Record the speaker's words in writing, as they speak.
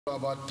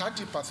About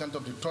 30%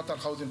 of the total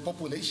housing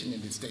population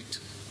in the state.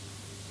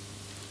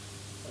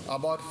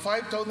 About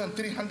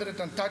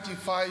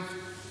 5,335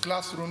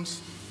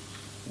 classrooms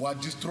were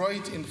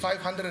destroyed in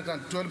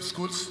 512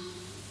 schools,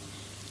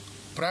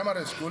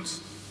 primary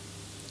schools,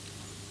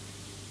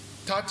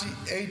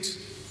 38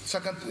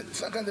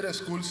 secondary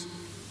schools,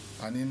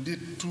 and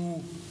indeed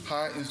 2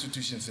 higher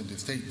institutions in the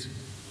state.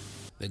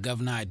 The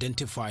governor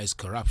identifies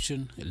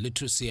corruption,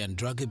 illiteracy and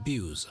drug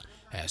abuse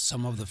as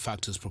some of the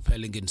factors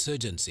propelling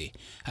insurgency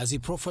as he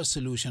proffers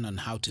solution on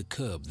how to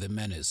curb the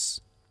menace.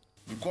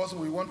 Because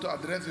we want to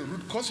address the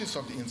root causes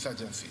of the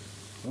insurgency,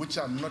 which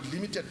are not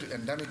limited to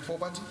endemic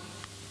poverty,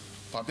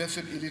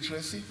 pervasive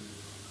illiteracy,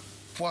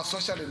 poor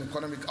social and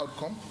economic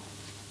outcome,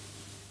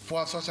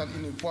 poor social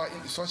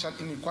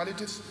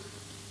inequalities,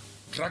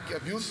 drug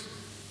abuse,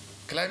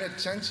 climate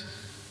change,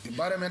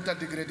 environmental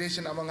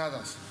degradation, among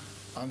others.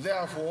 And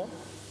therefore,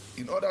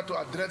 in order to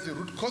address the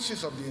root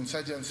causes of the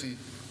insurgency,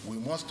 we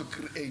must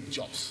create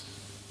jobs.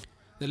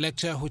 The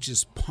lecture, which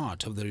is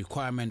part of the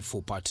requirement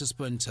for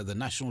participants at the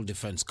National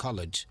Defense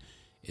College,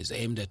 is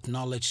aimed at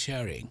knowledge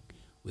sharing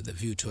with a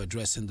view to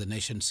addressing the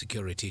nation's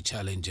security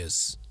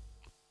challenges.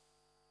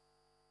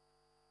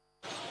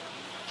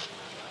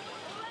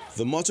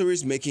 The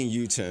motorists making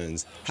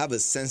U-turns have a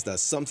sense that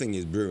something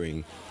is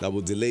brewing that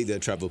will delay their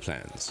travel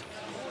plans.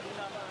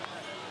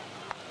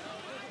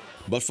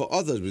 But for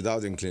others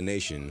without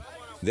inclination,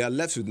 they are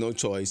left with no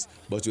choice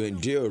but to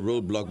endure a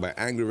roadblock by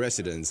angry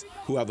residents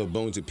who have a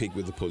bone to pick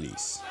with the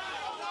police.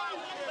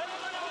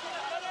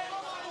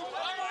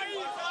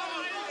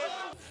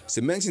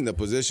 Cementing their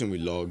position with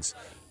logs,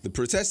 the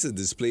protesters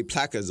display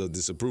placards of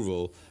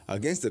disapproval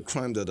against the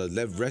crime that has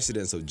left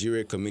residents of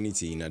Jire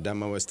community in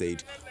Adamawa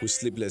State with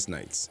sleepless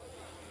nights: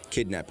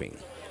 kidnapping.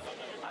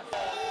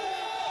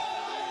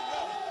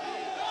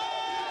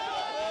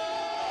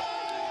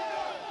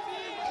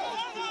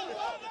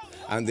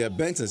 And they are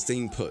bent on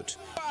staying put,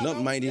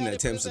 not minding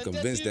attempts to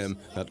convince them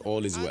that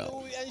all is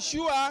well. We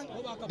ensure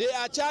they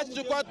are charged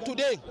to court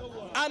today,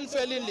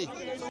 unfailingly.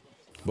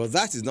 But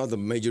that is not the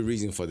major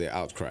reason for their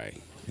outcry.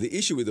 The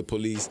issue with the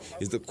police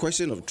is the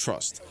question of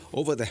trust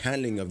over the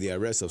handling of the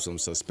arrest of some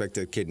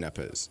suspected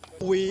kidnappers.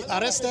 We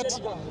arrested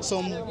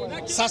some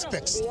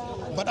suspects,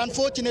 but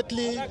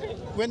unfortunately,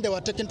 when they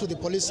were taken to the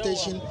police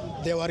station,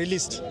 they were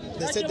released.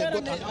 They said they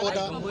got an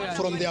order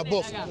from the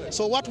above.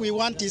 So what we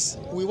want is,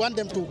 we want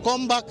them to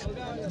come back,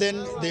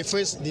 then they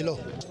face the law.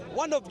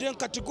 One of them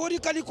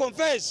categorically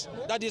confessed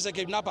that he's a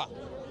kidnapper.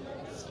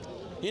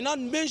 He now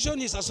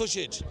mentioned his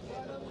associate,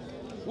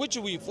 which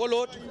we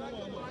followed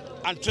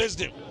and traced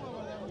them.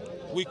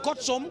 We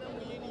caught some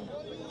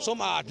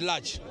are at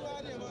large.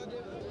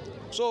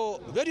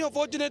 So very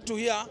unfortunate to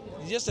hear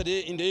yesterday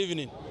in the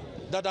evening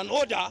that an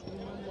order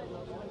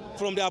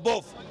from the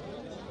above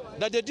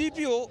that the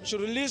DPO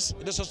should release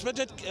the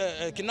suspected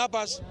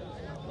kidnappers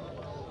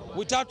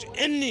without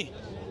any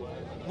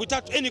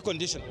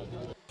condition.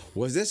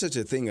 Was there such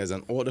a thing as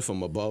an order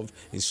from above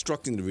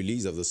instructing the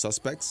release of the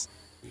suspects?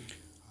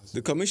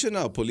 The Commissioner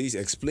of Police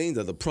explained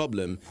that the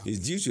problem is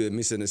due to a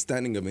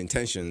misunderstanding of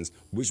intentions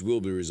which will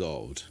be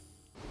resolved.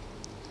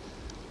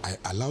 I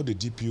allowed the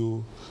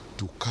DPO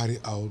to carry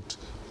out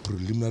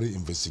preliminary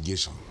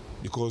investigation,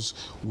 because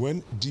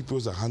when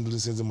DPOs are handling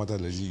sensitive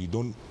matters, you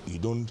don't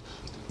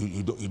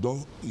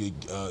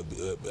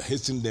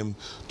hasten them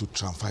to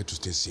transfer to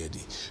state CID.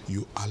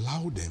 You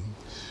allow them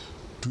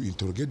to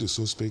interrogate the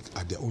suspect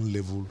at their own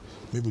level.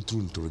 Maybe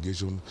through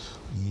interrogation,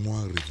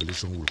 more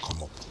revelation will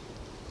come up.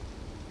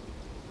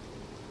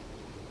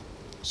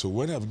 So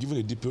when I've given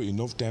the DPO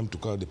enough time to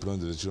carry out the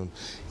preliminary investigation,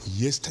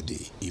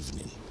 yesterday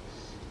evening,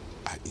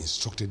 I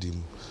instructed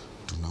him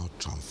to now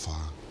transfer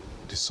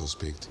the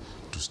suspect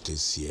to state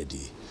CID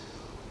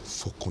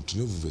for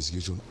continued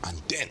investigation and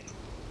then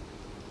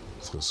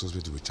for the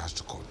suspect to be charged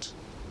to court.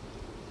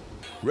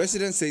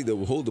 Residents say they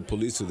will hold the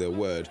police to their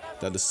word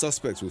that the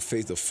suspects will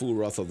face the full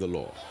wrath of the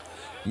law,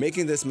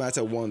 making this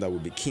matter one that will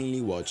be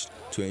keenly watched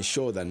to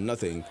ensure that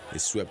nothing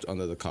is swept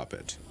under the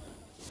carpet.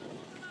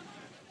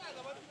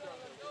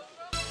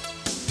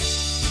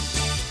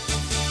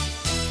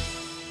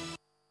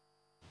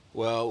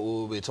 Well,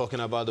 we'll be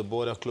talking about the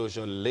border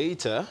closure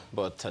later,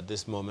 but at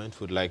this moment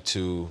we'd like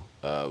to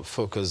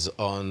focus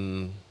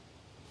on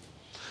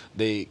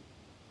the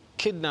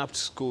kidnapped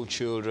school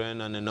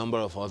children and a number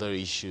of other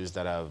issues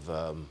that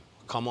have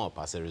come up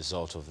as a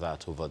result of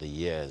that over the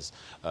years.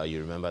 You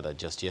remember that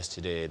just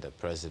yesterday the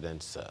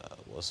president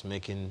was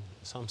making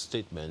some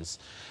statements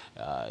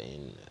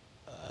in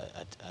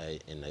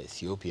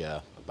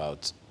Ethiopia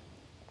about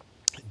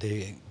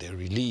the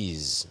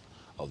release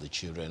of the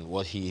children.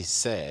 What he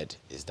said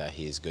is that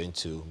he is going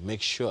to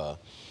make sure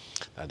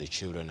that the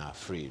children are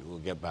freed. We'll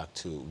get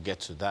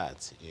to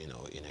that,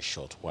 in a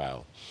short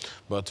while.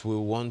 But we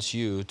want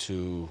you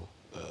to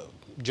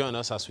join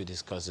us as we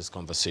discuss this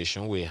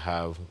conversation. We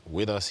have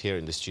with us here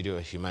in the studio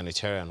a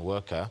humanitarian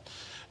worker,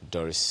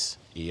 Doris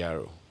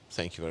Iyaro.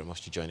 Thank you very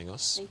much for joining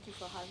us. Thank you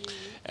for having me.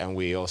 And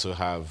we also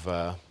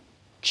have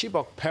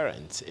Chibok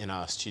parent in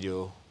our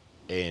studio,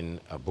 in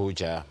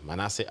Abuja,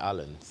 Manasseh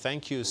Allen.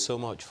 Thank you so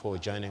much for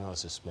joining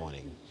us this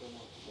morning.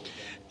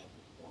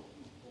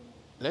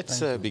 Let's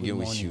begin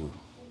with you,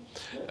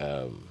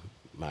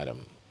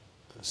 madam.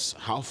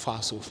 How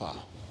far so far?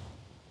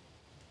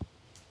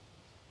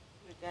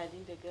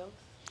 Regarding the girls?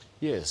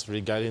 Yes,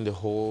 regarding the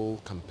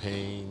whole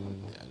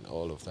campaign and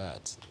all of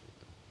that.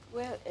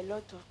 Well, a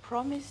lot of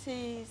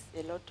promises,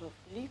 a lot of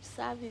lip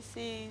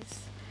services,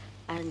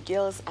 and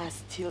girls are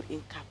still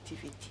in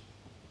captivity.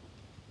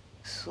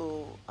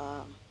 So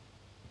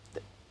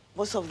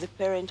most of the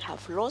parents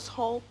have lost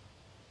hope.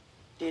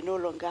 They no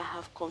longer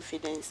have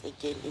confidence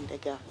again in the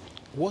government.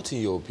 What,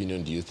 in your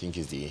opinion, do you think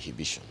is the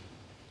inhibition?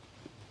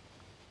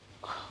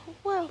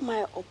 Well,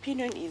 my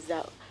opinion is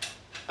that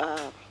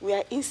we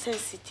are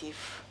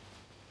insensitive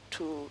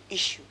to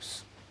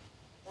issues.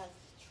 That's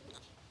the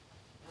truth.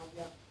 And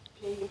we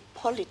are playing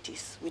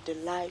politics with the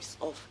lives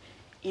of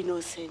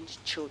innocent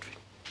children.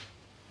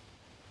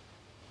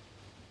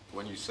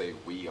 When you say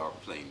we are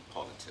playing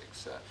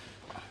politics,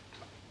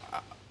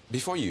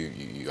 before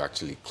you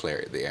actually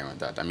clear the air on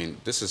that, I mean,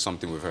 this is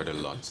something we've heard a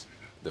lot.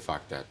 The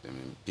fact that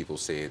people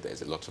say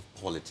there's a lot of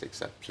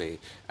politics at play.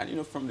 And, you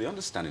know, from the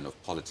understanding of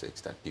politics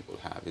that people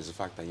have is the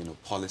fact that, you know,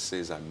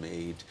 policies are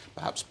made,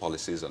 perhaps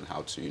policies on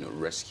how to, you know,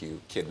 rescue,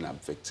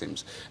 kidnap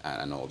victims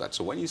and all that.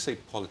 So when you say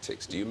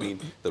politics, do you mean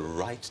the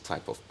right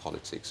type of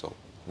politics, or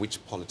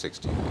which politics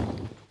do you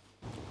mean?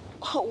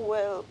 Oh,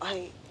 well,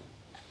 I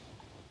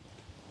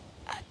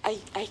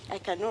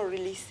cannot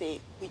really say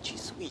which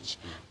is which,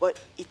 but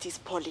it is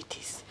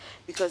politics.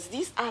 Because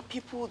these are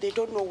people, they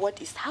don't know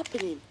what is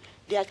happening.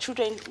 Their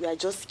children were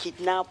just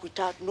kidnapped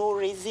without no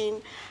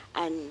reason,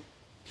 and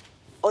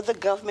other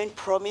government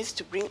promised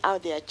to bring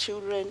out their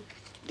children.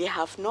 They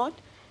have not.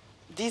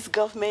 This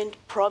government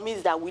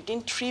promised that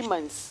within 3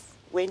 months,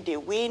 when they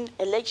win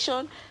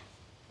election,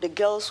 the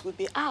girls will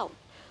be out.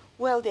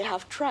 Well, they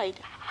have tried.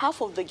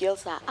 Half of the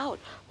girls are out.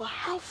 But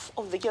half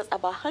of the girls,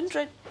 about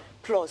 100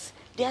 plus,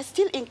 they are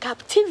still in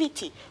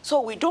captivity. So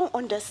we don't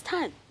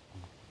understand.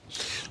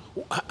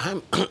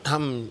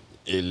 I'm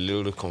a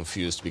little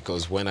confused,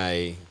 because when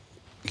I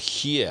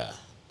hear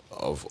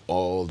of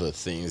all the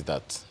things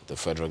that the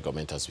federal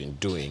government has been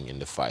doing in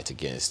the fight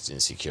against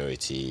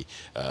insecurity,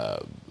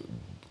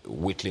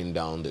 whittling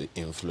down the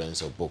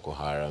influence of Boko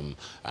Haram,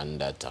 and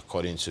that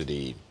according to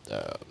the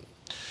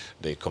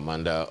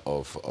commander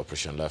of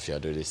Operation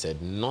Lafiado, they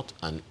said not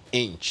an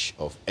inch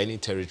of any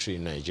territory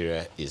in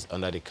Nigeria is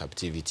under the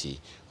captivity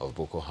of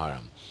Boko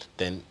Haram.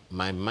 Then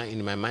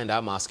in my mind,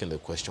 I'm asking the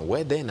question,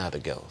 where then are the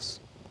girls?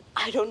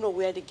 I don't know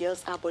where the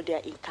girls are, but they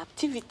are in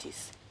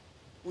captivities.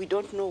 We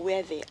don't know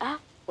where they are,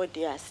 but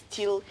they are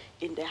still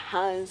in the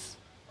hands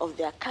of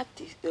their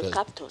captors.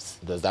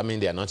 Does that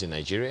mean they are not in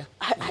Nigeria?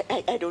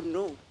 I don't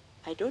know.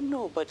 I don't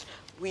know, but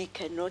we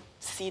cannot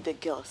see the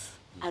girls,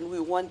 and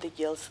we want the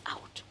girls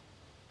out.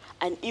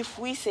 And if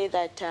we say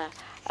that,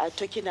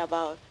 talking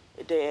about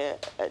the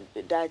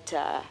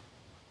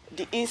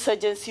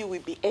insurgency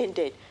will be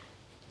ended,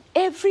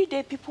 every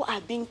day people are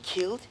being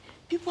killed,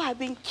 people are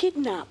being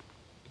kidnapped.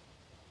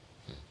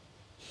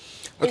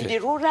 Okay. In the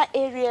rural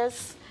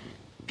areas,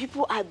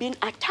 people are being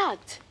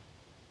attacked.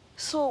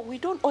 So we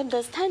don't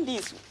understand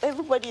this.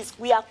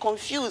 We are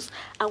confused,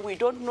 and we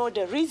don't know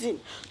the reason.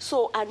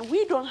 So, and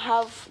we don't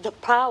have the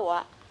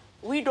power,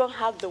 we don't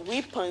have the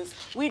weapons,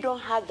 we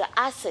don't have the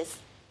access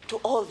to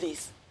all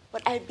this.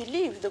 But I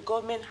believe the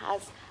government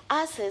has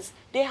access,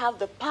 they have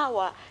the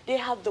power, they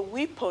have the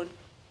weapon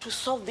to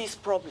solve this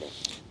problem.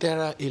 There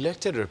are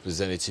elected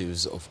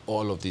representatives of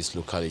all of these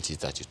localities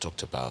that you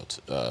talked about.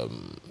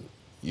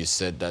 You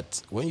said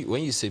that when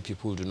you say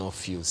people do not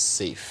feel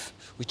safe,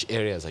 which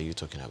areas are you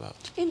talking about?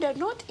 In the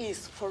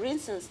northeast, for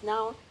instance,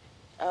 now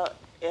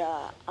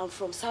I'm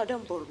from southern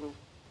Borno.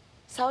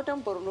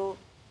 Southern Borno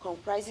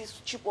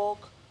comprises Chibok,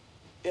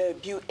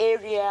 Biu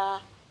area,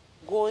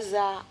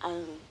 Goza,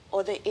 and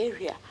other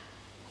area.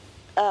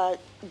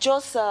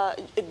 Just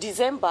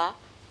December,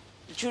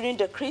 during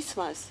the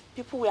Christmas,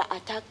 people were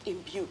attacked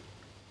in Biu.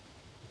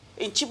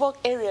 In Chibok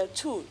area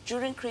too,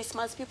 during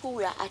Christmas, people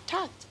were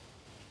attacked.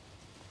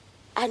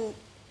 And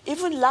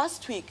even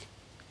last week,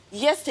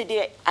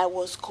 yesterday, I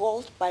was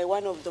called by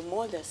one of the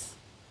mothers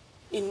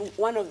in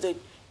one of the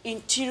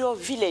interior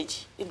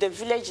village, in the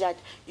village that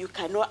you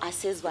cannot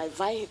access by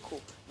vehicle.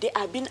 They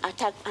are being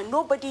attacked, and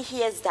nobody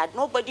hears that,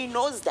 nobody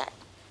knows that.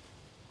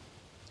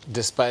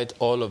 Despite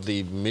all of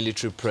the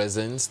military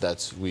presence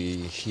that we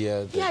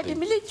hear? Yeah, the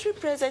military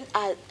presence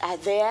are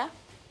there,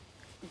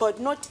 but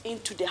not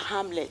into the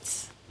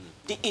hamlets,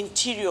 the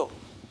interior,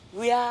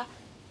 where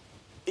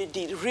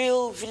the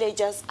real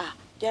villagers are.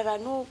 There are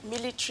no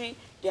military,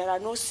 there are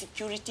no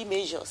security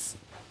measures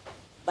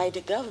by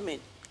the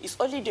government. It's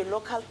only the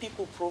local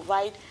people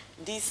provide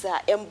this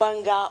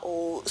mbanga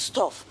or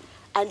stuff,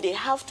 and they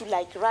have to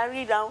like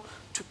rally down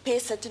to pay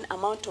certain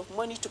amount of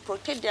money to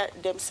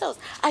protect themselves.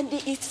 And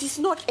it is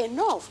not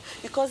enough,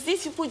 because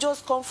these people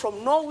just come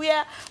from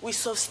nowhere with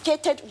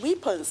sophisticated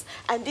weapons.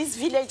 And these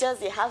villagers,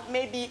 they have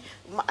maybe,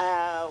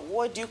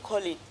 what do you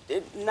call it,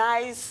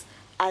 knives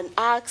and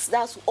axe,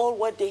 that's all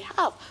what they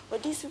have.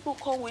 But these people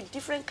come with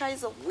different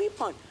kinds of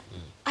weapons.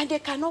 And they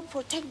cannot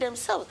protect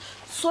themselves.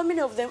 So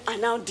many of them are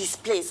now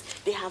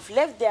displaced. They have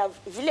left their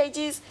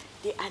villages.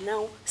 They are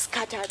now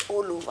scattered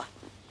all over.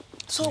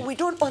 So we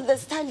don't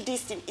understand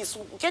this thing. It's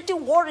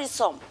getting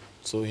worrisome.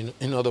 So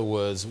in other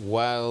words,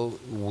 while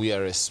we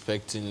are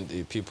expecting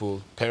the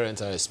people,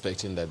 parents are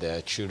expecting that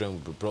their children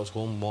will be brought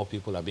home, more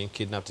people are being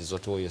kidnapped, is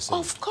that what you're saying?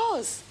 Of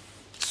course.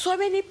 So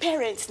many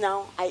parents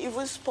now, I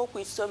even spoke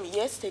with some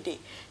yesterday,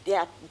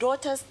 their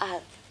daughters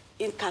are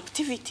in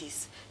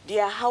captivities.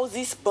 Their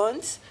houses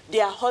burnt,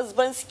 their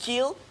husbands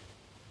killed.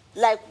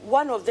 Like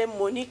one of them,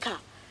 Monica,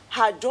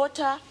 her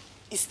daughter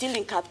is still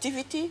in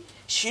captivity.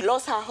 She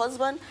lost her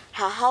husband,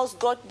 her house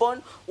got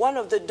burned. One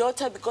of the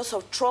daughter, because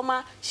of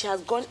trauma, she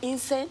has gone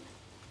insane.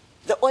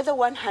 The other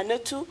one,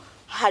 Hanatu,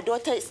 her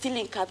daughter is still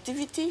in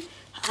captivity.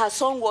 Her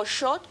son was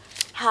shot,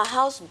 her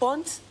house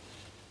burnt.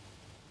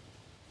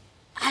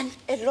 And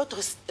a lot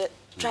of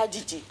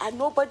tragedy, and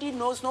nobody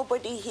knows,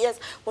 nobody hears,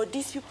 but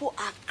these people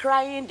are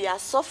crying, they are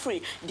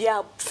suffering.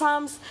 Their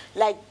farms,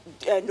 like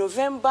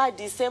November,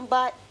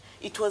 December,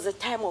 it was a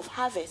time of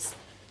harvest.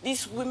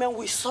 These women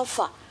will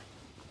suffer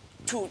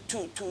to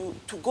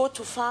go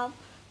to farm,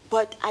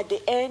 but at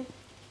the end,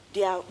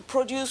 their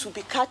produce will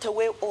be cut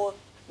away or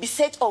be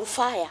set on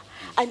fire.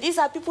 And these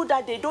are people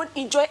that they don't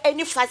enjoy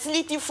any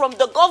facility from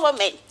the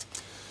government.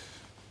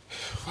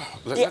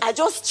 They are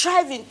just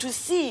striving to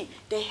see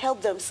they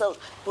help themselves,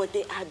 but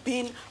they are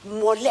being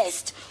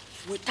molested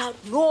without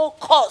no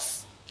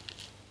cause.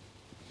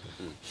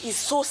 It's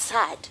so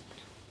sad.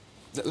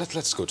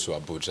 Let's go to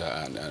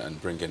Abuja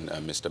and bring in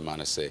Mr.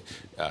 Manasseh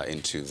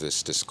into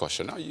this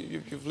discussion. Now,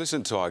 you've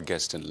listened to our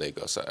guest in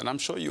Lagos, and I'm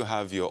sure you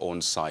have your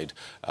own side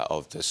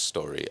of this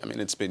story. I mean,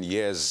 it's been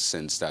years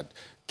since that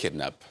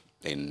kidnap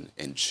in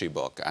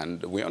Chibok,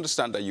 and we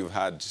understand that you've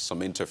had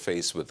some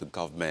interface with the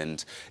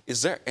government.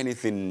 Is there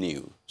anything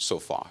new so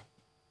far?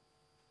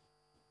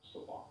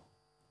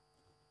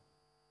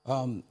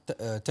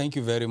 Thank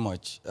you very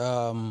much.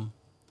 Let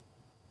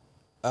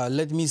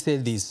me say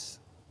this.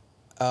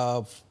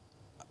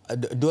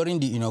 During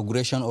the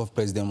inauguration of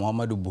President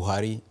Muhammadu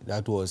Buhari,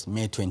 that was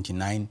May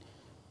 29,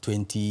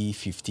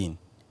 2015,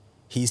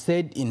 he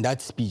said in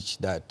that speech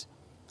that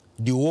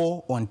the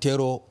war on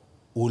terror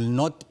will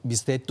not be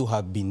said to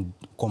have been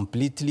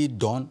completely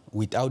done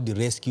without the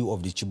rescue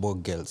of the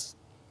Chibok girls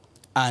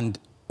and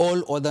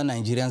all other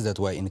Nigerians that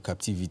were in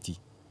captivity.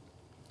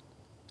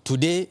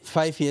 Today,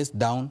 5 years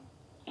down,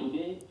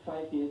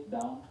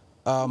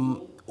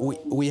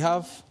 we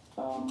have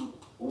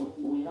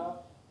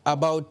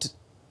about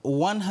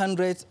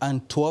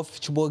 112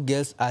 Chibok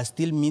girls are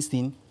still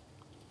missing.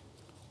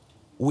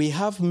 We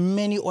have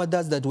many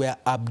others that were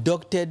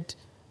abducted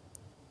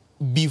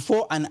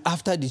before and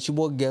after the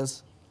Chibok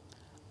girls.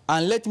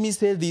 And let me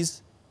say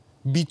this,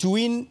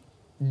 between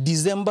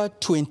December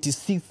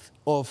 26th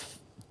of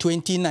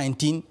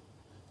 2019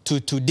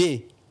 to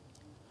today,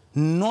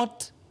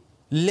 not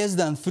less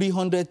than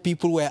 300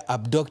 people were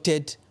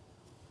abducted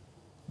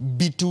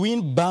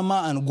between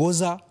Bama and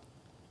Goza,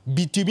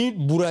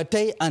 between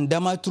Buratai and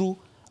Damatru,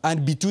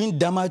 and between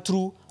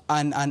Damatru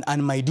and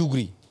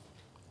Maiduguri.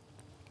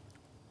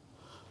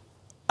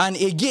 And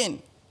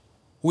again,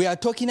 we are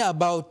talking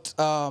about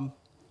a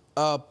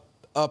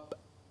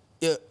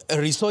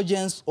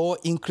resurgence or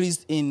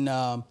increase in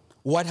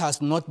what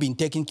has not been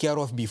taken care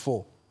of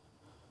before.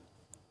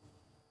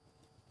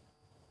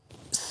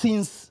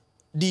 Since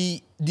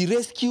the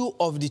rescue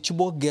of the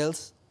Chibok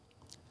girls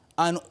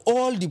and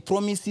all the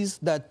promises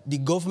that the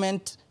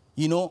government,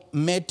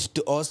 made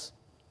to us,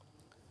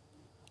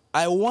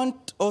 I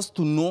want us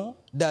to know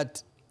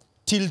that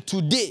till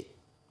today,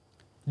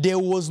 there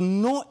was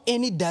no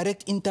any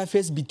direct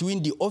interface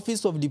between the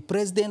office of the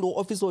president or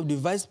office of the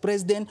vice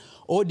president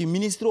or the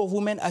Ministry of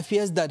Women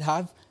Affairs that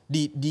have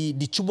the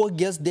Chibok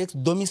girls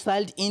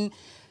domiciled in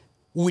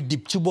with the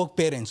Chibok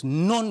parents.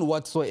 None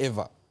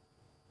whatsoever.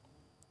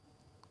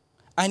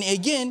 And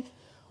again,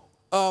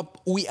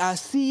 we are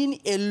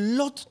seeing a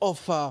lot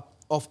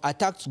of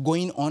attacks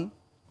going on.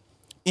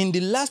 In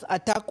the last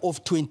attack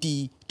of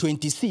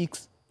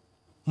 2026,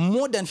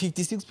 more than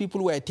 56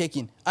 people were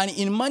taken. And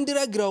in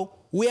Mandira Grau,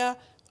 where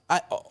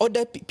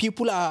other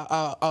people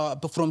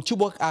from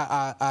Chibok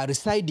are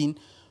residing,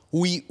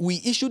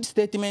 we issued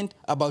statement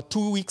about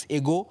 2 weeks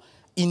ago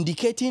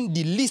indicating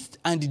the list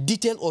and the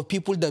detail of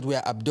people that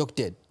were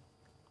abducted.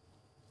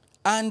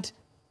 And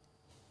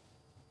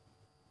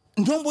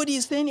nobody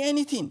is saying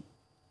anything.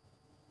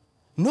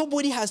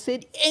 Nobody has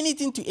said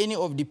anything to any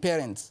of the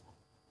parents,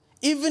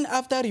 even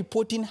after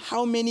reporting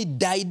how many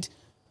died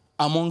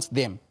amongst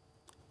them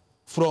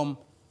from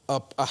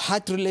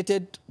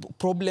heart-related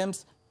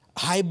problems,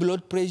 high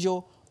blood pressure,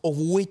 of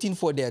waiting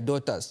for their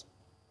daughters.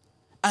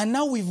 And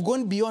now we've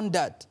gone beyond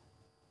that.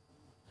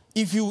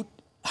 If you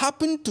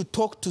happen to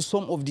talk to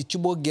some of the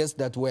Chibok girls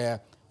that were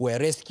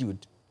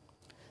rescued,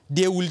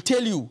 they will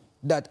tell you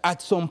that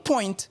at some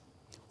point,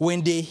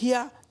 when they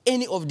hear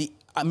any of the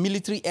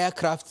military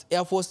aircraft,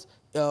 Air Force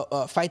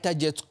fighter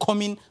jets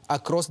coming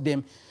across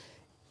them,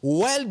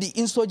 while the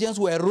insurgents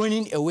were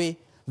running away,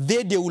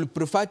 they will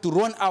prefer to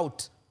run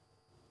out.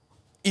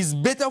 It's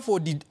better for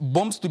the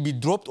bombs to be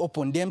dropped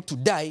upon them to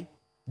die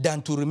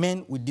than to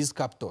remain with these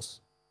captors.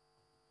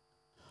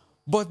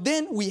 But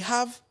then we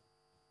have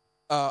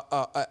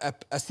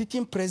a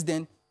sitting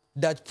president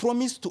that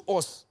promised to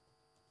us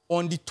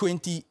on the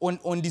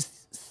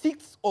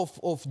 6th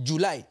of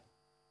July.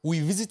 We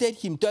visited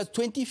him, that was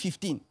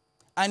 2015,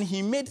 and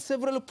he made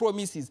several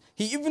promises.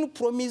 He even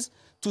promised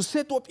to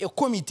set up a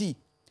committee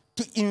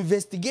to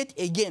investigate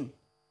again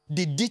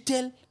the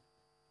detail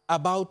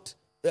about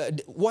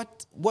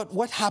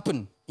what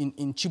happened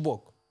in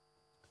Chibok.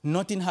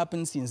 Nothing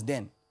happened since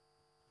then.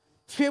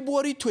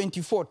 February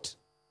 24th,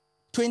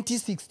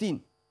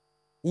 2016,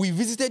 we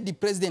visited the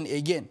president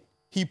again.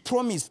 He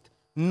promised,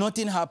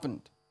 nothing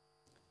happened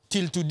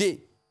till today.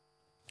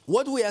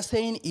 What we are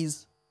saying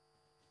is,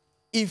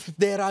 if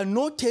there are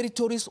no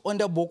territories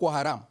under Boko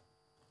Haram,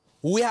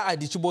 where are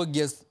the Chibok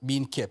girls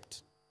being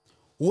kept?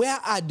 Where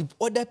are the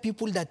other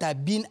people that are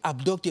being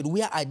abducted?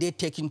 Where are they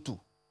taken to?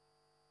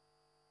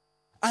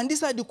 And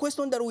these are the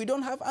questions that we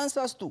don't have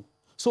answers to.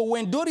 So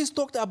when Doris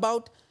talked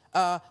about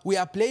we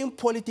are playing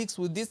politics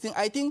with this thing,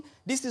 I think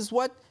this is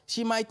what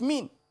she might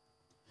mean.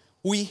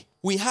 We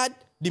had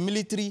the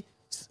military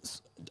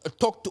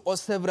talk to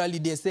us severally.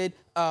 They said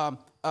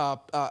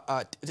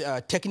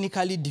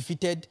technically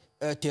defeated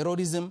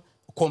terrorism,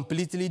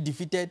 completely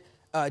defeated.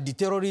 The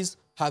terrorists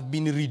have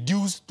been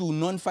reduced to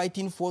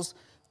non-fighting force.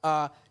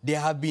 They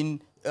have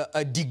been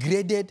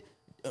degraded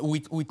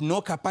with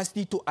no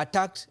capacity to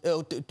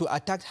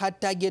attack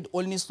hard target,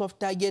 only soft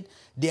target.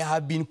 They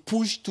have been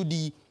pushed to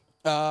the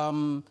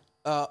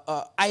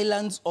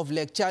islands of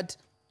Lake Chad.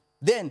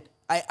 Then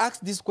I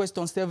asked this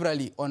question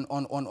severally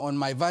on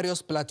my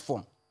various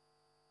platforms.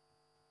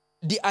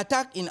 The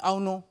attack in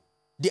Auno,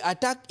 the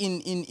attack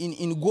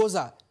in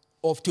Goza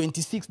of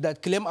 26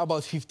 that claim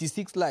about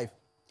 56 lives,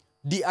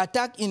 the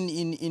attack in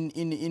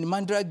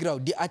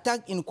Mandragrau, the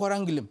attack in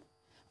Koranglim,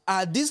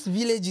 are these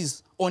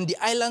villages on the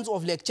islands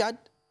of Lake Chad?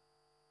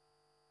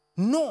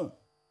 No.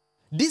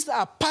 These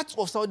are parts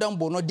of southern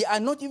Borno. They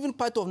are not even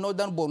part of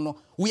northern Borno.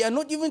 We are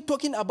not even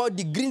talking about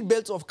the green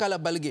belts of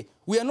Kalabalge.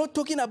 We are not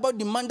talking about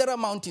the Mandara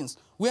Mountains.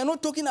 We are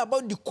not talking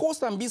about the core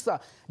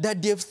Sambisa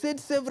that they have said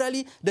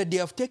severally that they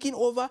have taken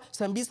over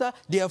Sambisa.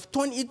 They have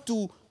turned it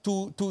to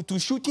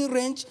shooting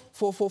range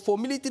for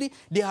military.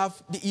 They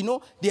have,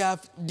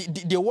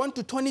 they want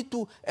to turn it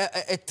to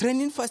a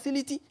training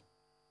facility.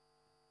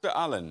 Mr.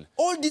 Allen,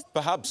 all these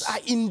perhaps are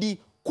in the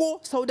core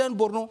southern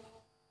Borno.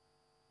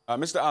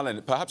 Mr.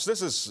 Allen, perhaps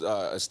this is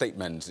a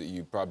statement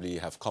you probably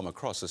have come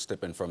across, a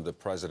statement from the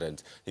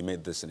president. He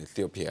made this in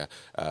Ethiopia,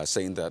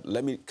 saying that,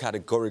 let me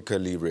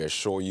categorically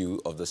reassure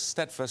you of the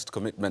steadfast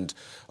commitment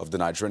of the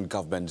Nigerian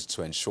government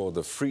to ensure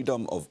the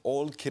freedom of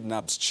all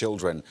kidnapped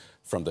children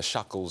from the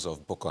shackles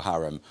of Boko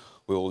Haram.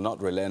 We will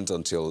not relent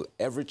until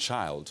every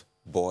child,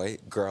 boy,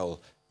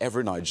 girl,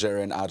 every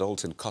Nigerian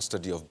adult in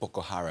custody of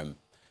Boko Haram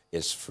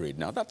is freed.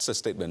 Now, that's a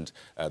statement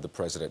the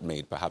president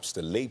made, perhaps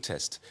the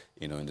latest,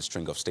 in the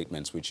string of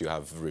statements which you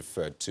have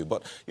referred to.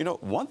 But,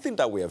 one thing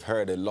that we have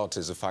heard a lot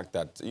is the fact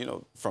that,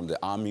 from the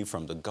army,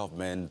 from the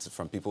government,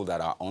 from people that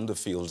are on the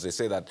fields, they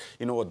say that,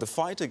 the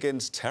fight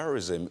against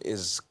terrorism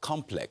is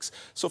complex.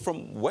 So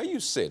from where you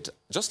sit,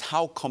 just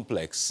how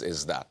complex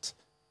is that?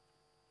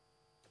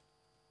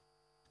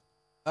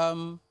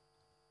 I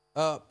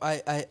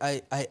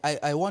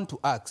want to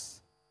ask,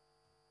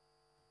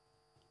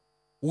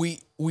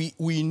 we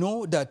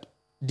know that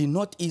the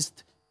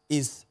Northeast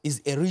is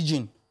a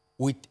region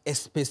with a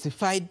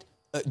specified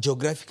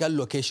geographical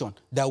location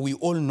that we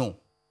all know.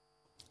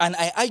 And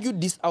I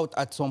argued this out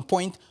at some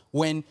point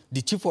when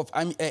the Chief of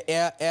Army,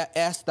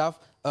 Air Staff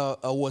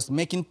was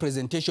making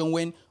presentation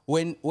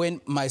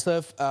when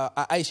myself,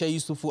 Aisha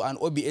Yusufu, and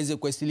Obi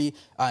Ezekwesili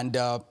and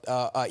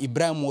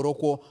Ibrahim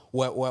Morocco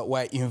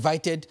were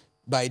invited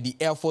by the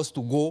Air Force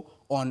to go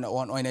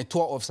on a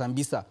tour of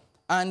Sambisa.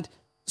 And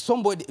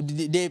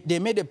they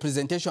made a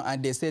presentation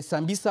and they said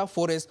Sambisa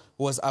forest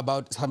was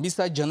about,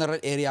 Sambisa general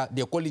area,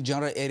 they call it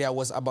general area,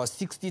 was about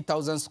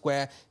 60,000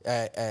 square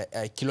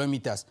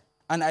kilometers.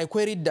 And I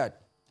queried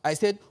that. I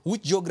said,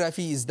 which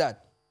geography is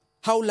that?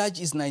 How large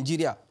is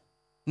Nigeria?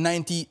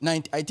 I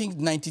think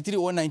 93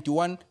 or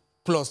 91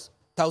 plus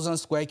 1,000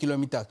 square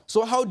kilometers.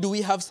 So how do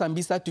we have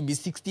Sambisa to be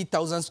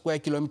 60,000 square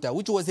kilometers,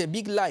 which was a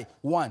big lie,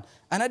 one.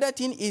 Another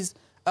thing is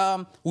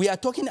we are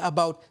talking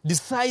about the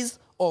size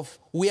of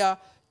where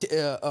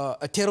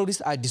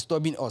terrorists are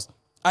disturbing us.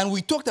 And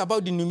we talked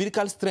about the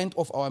numerical strength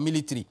of our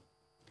military.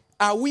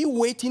 Are we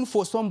waiting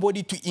for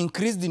somebody to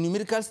increase the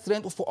numerical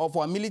strength of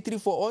our military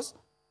for us?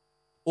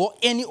 Or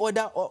any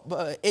other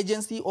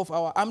agency of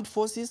our armed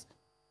forces?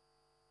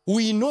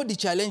 We know the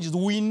challenges.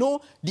 We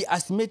know the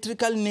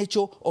asymmetrical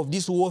nature of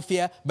this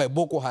warfare by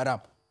Boko Haram.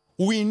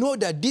 We know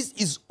that this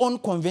is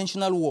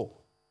unconventional war.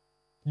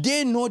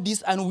 They know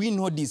this and we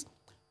know this.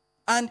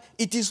 And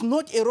it is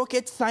not a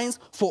rocket science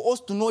for us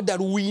to know that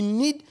we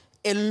need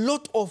a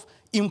lot of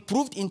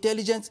improved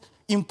intelligence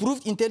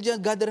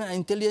gathering and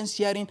intelligence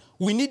sharing.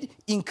 We need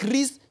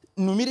increased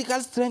numerical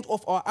strength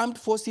of our armed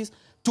forces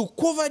to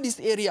cover this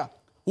area.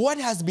 What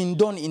has been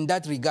done in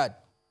that regard?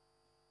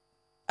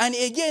 And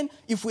again,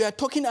 if we are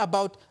talking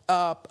about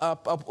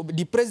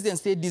the president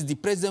said this, the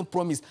president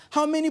promised.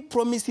 How many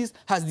promises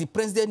has the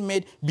president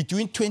made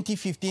between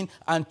 2015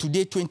 and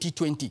today,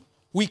 2020?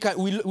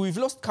 We've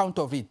lost count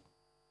of it.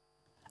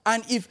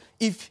 And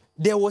if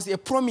there was a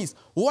promise,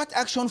 what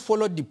action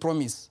followed the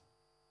promise?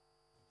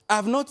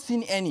 I've not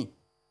seen any.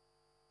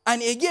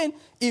 And again,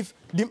 if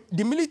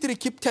the military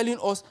keep telling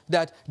us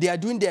that they are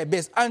doing their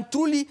best, and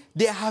truly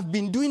they have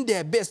been doing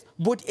their best,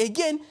 but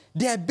again,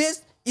 their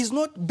best is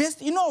not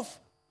best enough.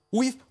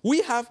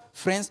 We have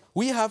friends,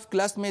 we have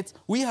classmates,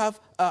 we have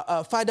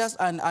fathers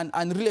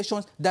and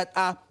relations that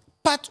are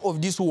part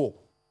of this war.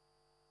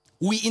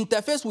 We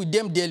interface with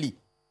them daily.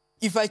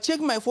 If I check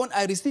my phone,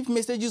 I receive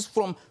messages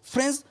from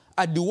friends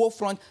at the war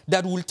front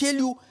that will tell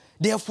you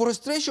their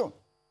frustration.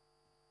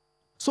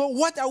 So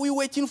what are we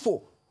waiting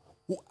for?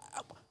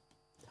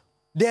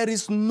 There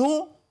is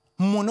no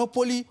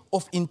monopoly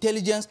of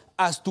intelligence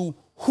as to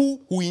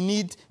who we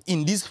need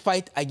in this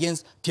fight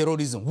against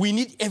terrorism. We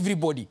need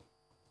everybody.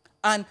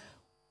 And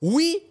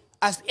we,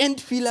 as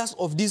end feelers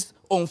of this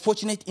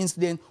unfortunate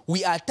incident,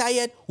 we are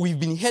tired, we've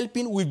been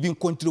helping, we've been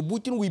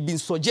contributing, we've been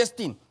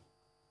suggesting.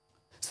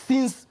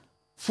 Since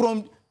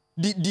from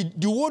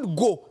the word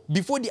go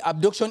before the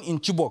abduction in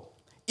Chibok,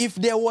 if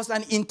there was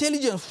an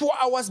intelligence 4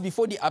 hours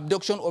before the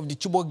abduction of the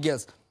Chibok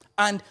girls,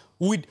 and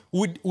with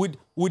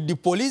the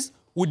police,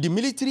 with the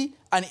military,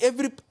 and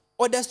every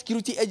other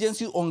security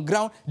agency on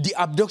ground, the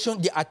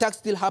attack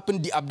still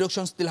happened, the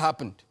abduction still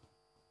happened.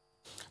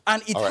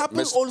 And it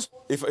happened also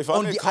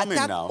on the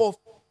attack of...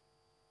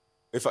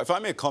 If I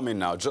may come in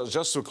now,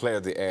 just to clear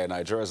the air,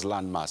 Nigeria's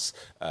landmass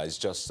is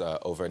just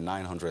over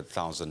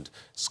 900,000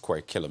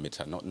 square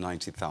kilometers, not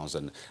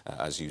 90,000,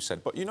 as you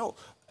said. But, you know,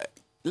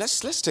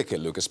 let's take a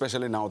look,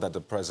 especially now that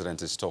the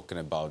president is talking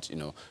about, you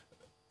know,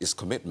 his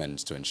commitment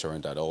to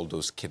ensuring that all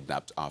those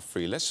kidnapped are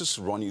free. Let's just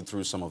run you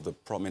through some of the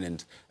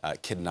prominent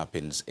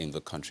kidnappings in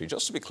the country.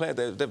 Just to be clear,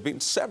 there have been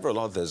several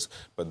others,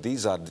 but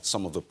these are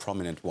some of the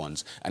prominent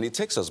ones. And it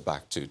takes us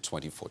back to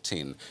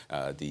 2014,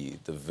 the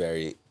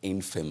very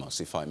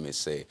infamous, if I may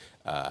say,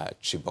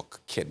 Chibok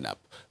kidnap,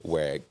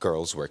 where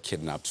girls were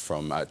kidnapped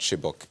from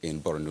Chibok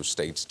in Borno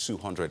State.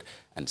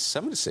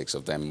 276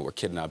 of them were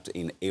kidnapped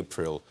in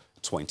April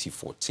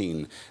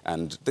 2014,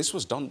 and this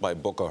was done by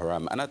Boko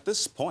Haram. And at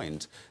this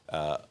point,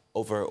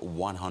 over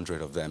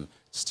 100 of them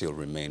still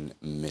remain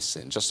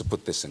missing. Just to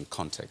put this in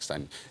context,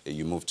 and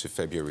you move to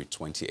February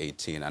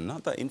 2018,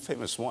 another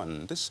infamous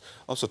one. This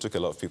also took a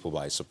lot of people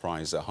by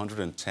surprise.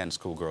 110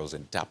 schoolgirls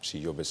in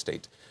Dapchi, Yobe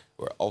State,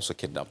 were also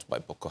kidnapped by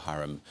Boko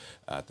Haram.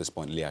 At this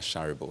point, Leah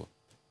Sharibo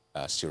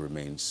still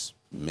remains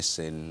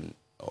missing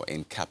or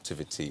in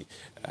captivity.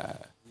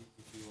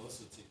 If you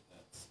also take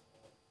that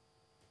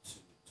to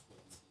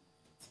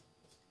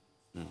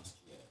 2019, last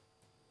year,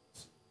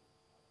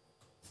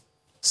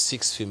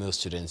 6 female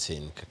students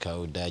in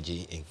Kakao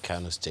Daji in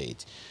Kano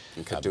State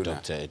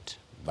abducted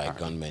by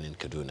gunmen in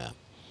Kaduna.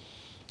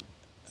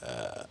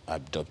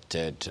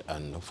 Abducted,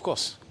 and of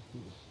course,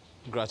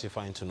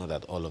 gratifying to know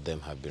that all of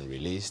them have been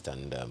released.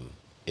 And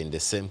in the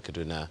same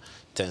Kaduna,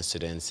 10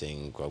 students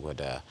in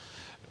Gwagwada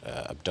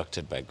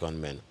abducted by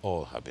gunmen,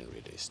 all have been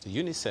released.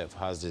 UNICEF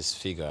has this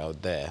figure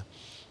out there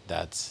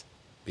that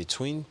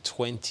between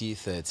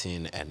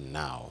 2013 and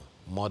now,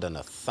 more than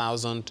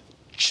 1,000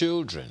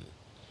 children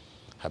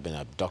have been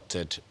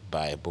abducted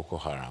by Boko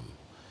Haram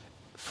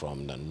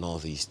from the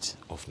northeast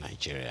of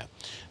Nigeria.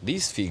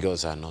 These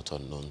figures are not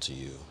unknown to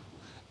you,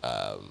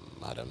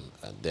 madam.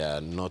 They are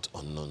not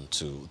unknown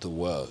to the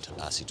world,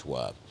 as it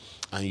were.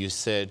 And you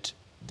said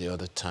the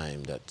other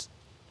time that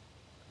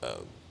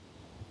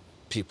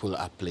people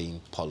are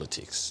playing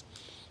politics.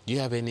 Do you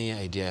have any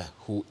idea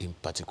who in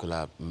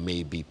particular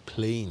may be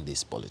playing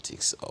this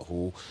politics, or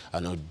who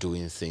are not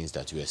doing things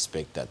that you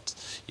expect that,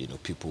 you know,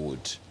 people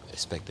would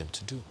expect them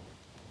to do?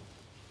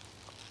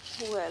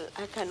 Well,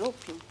 I cannot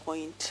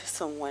pinpoint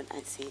someone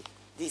and say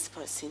this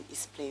person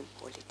is playing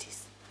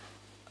politics.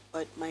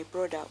 But my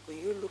brother, when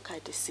you look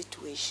at the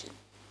situation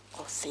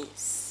of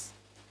things,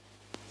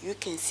 you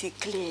can see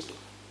clearly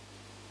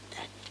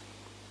that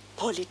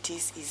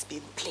politics is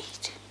being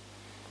played,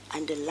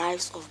 and the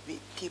lives of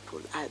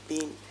people are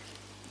being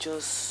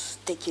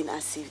just taken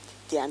as if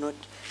they are not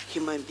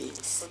human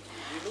beings.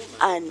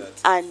 You know,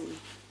 and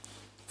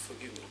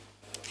forgive me.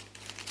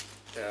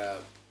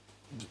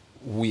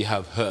 We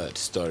have heard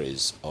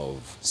stories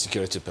of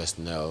security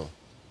personnel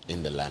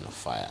in the line of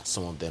fire.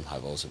 Some of them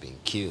have also been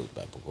killed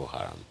by Boko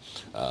Haram.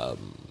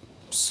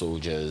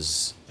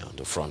 Soldiers on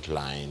the front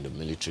line, the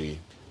military,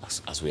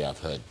 as we have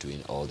heard,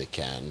 doing all they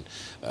can,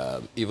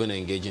 even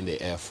engaging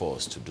the Air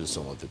Force to do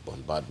some of the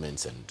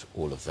bombardments and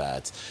all of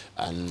that.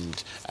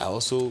 And I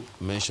also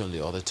mentioned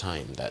the other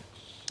time that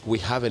we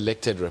have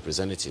elected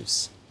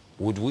representatives.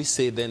 Would we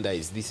say then that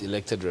it's these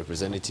elected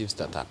representatives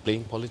that are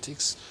playing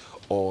politics,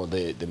 or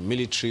the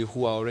military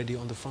who are already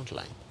on the front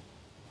line?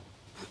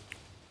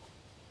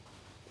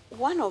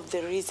 One of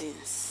the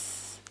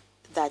reasons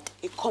that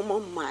a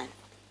common man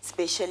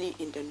especially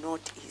in the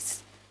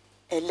Northeast,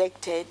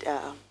 elected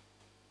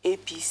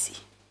APC,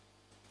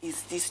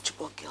 is these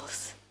Chibok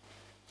girls.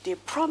 They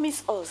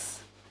promise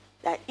us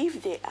that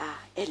if they are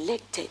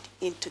elected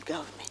into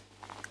government,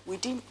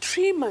 within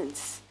 3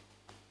 months,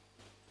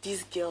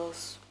 these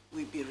girls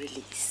will be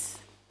released.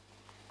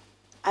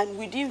 And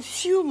within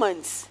few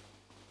months,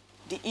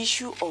 the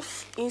issue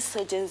of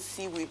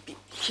insurgency will be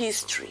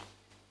history.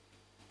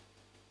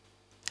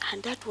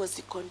 And that was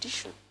the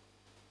condition.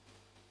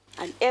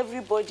 And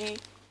everybody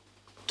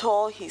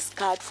tore his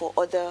card for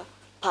other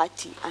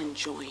party and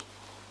joined.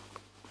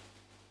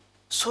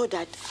 So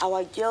that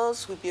our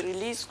girls will be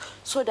released,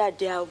 so that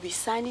there will be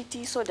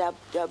sanity, so that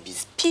there will be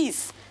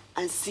peace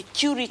and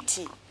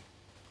security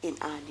in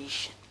our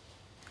nation.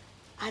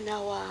 And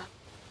our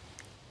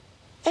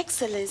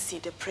Excellency,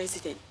 the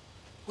President,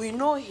 we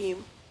know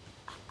him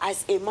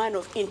as a man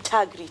of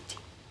integrity,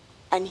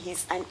 and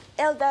he's an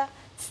elder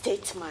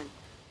statesman,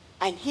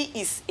 and he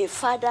is a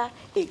father,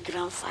 a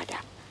grandfather.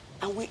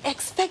 And we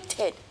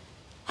expected,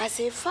 as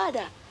a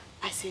father,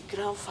 as a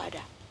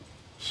grandfather,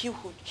 he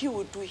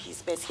would do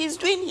his best. He's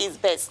doing his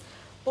best,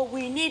 but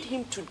we need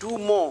him to do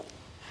more.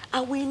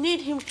 And we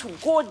need him to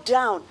go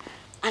down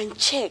and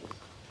check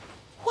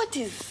what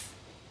is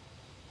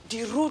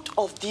the root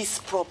of this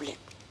problem.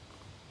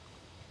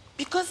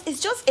 Because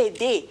it's just a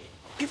day.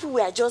 People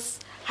were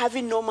just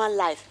having normal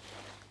life.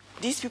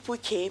 These people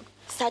came,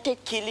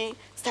 started killing,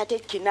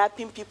 started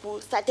kidnapping people,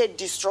 started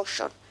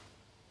destruction.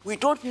 We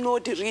don't know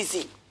the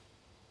reason.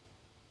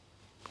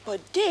 But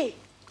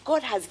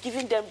God has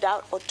given them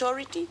that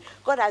authority.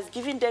 God has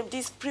given them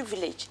this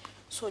privilege.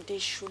 So they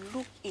should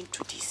look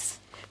into this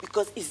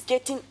because it's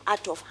getting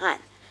out of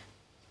hand.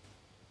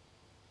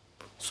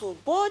 So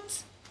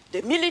both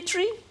the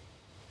military,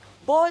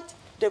 both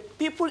the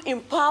people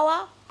in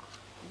power,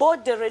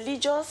 both the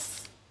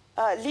religious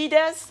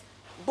leaders,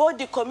 both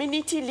the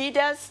community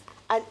leaders,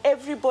 and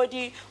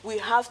everybody, we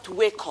have to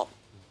wake up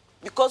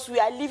because we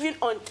are living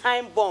on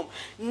time bomb.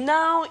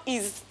 Now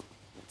is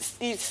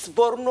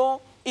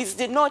Borno, is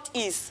the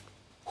Northeast.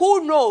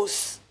 Who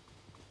knows?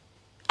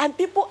 And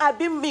people are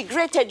being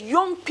migrated.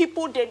 Young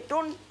people, they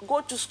don't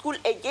go to school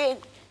again.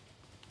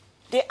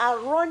 They are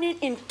running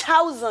in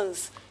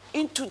thousands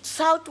into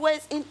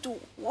southwest, into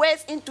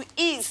west, into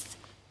east.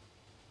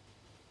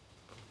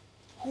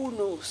 Who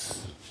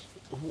knows?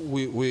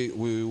 We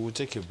will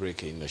take a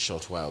break in a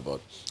short while, but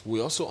we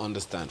also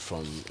understand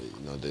from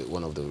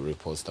one of the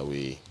reports that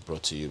we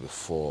brought to you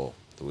before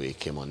we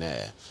came on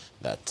air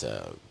that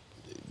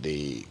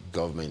the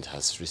government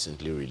has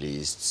recently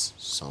released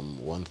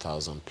some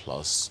 1,000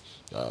 plus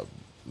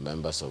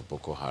members of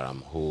Boko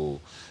Haram who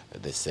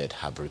they said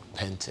have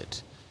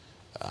repented.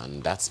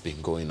 And that's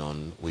been going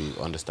on. We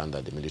understand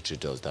that the military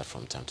does that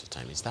from time to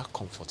time. Is that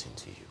comforting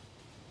to you?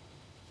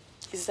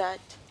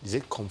 Is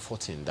it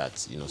comforting that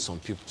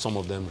some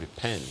of them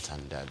repent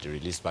and they're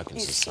released back in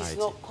society? It's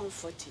not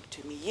comforting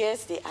to me.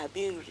 Yes, they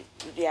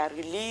are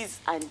released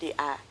and they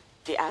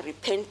are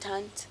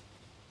repentant.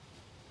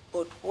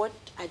 But what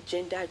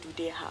agenda do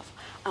they have?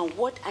 And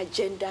what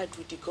agenda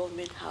do the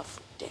government have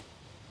for them?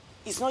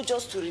 It's not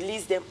just to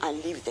release them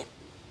and leave them.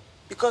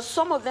 Because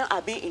some of them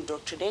are being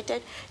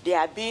indoctrinated, they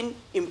are being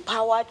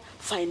empowered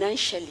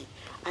financially.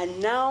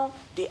 And now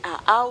they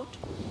are out.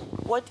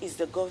 What is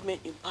the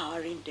government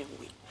empowering them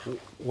with?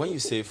 When you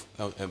say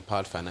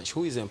empowered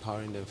financially, who is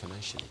empowering them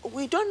financially?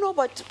 We don't know,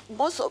 but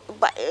most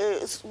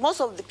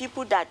of the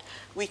people that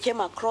we came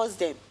across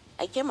them,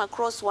 I came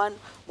across one,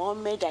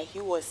 Mohammed, that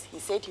he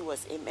said he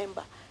was a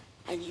member,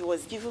 and he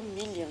was given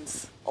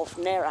millions of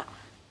naira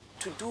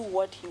to do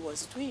what he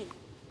was doing.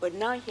 But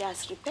now he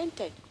has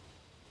repented,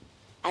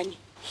 and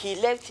he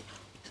left.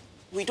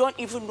 We don't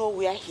even know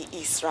where he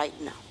is right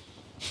now.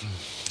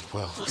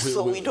 Well,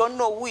 so we don't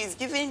know who is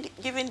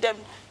giving them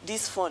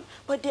this fund.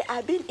 But they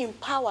are being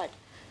empowered.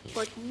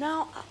 But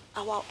now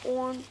our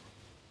own,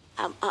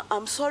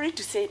 I'm sorry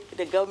to say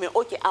the government,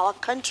 okay, our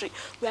country,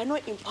 we are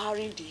not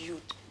empowering the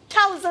youth.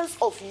 Thousands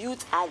of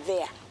youth are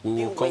there.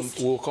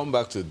 We'll come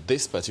back to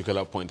this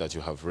particular point that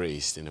you have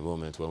raised in a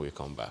moment when we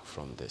come back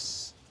from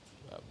this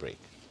break.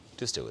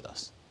 Do stay with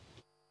us.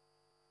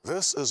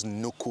 This is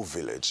Nuku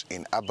Village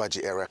in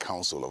Abaji Area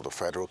Council of the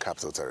Federal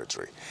Capital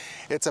Territory.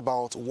 It's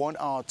about 1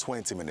 hour,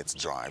 20 minutes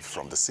drive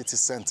from the city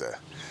center.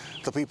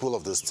 The people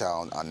of this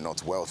town are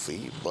not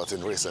wealthy, but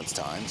in recent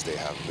times they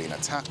have been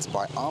attacked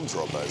by armed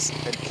robbers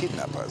and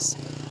kidnappers.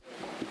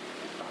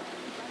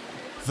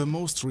 The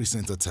most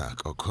recent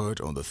attack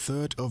occurred on the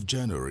 3rd of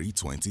January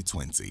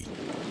 2020.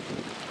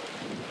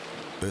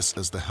 This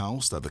is the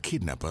house that the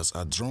kidnappers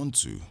are drawn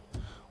to.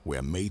 We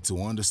are made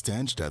to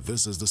understand that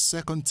this is the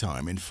second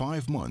time in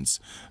 5 months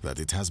that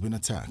it has been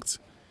attacked.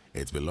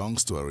 It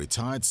belongs to a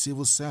retired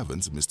civil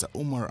servant, Mr.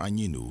 Umar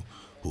Anyinu,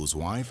 whose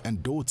wife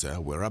and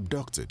daughter were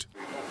abducted.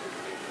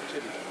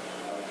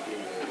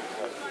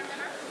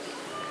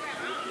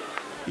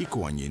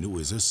 Iko Anyinu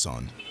is his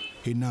son.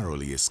 He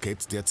narrowly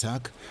escaped the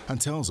attack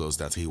and tells us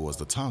that he was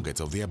the target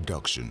of the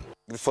abduction.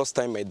 The first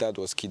time my dad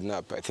was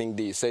kidnapped, I think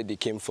they said they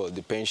came for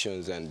the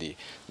pensions and the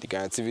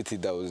kind of activity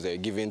that was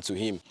given to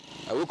him.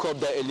 I woke up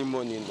that early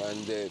morning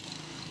and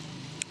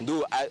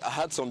though I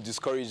had some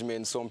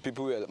discouragement, some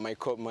people, my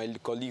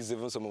colleagues,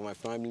 even some of my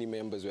family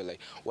members were like,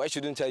 why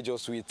shouldn't I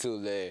just wait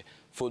till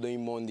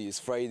following Mondays,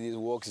 Fridays,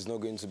 work is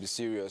not going to be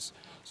serious.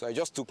 So I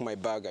just took my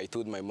bag, I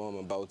told my mom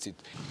about it.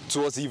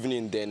 Towards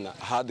evening then,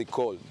 I had a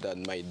call that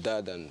my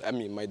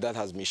dad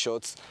has been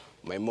shot,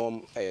 my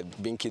mom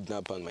had been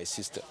kidnapped and my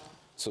sister.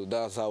 So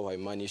that's how I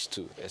managed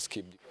to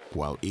escape.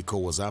 While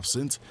Iko was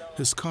absent,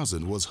 his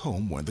cousin was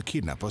home when the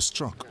kidnapper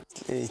struck.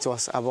 It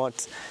was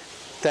about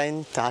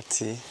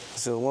 10:30,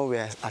 so when we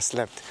were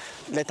slept.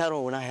 Later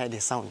on, when I heard the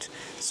sound,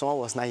 someone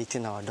was now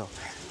hitting our door.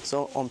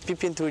 So on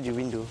peeping through the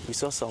window, we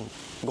saw some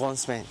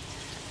gunsmen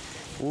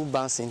who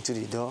bounced into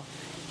the door.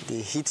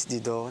 They hit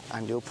the door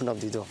and they opened up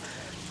the door.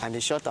 And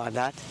they shot our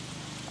dad,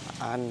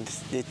 and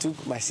they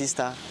took my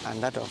sister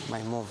and that of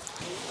my mom.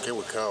 Came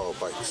with car or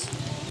bikes?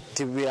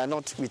 They were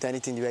not with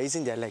anything, they were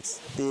using their legs.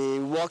 They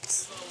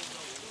walked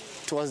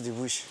towards the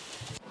bush.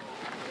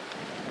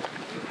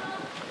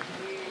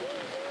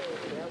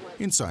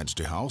 Inside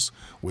the house,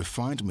 we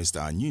find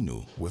Mr.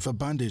 Anyinu with a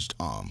bandaged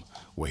arm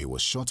where he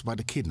was shot by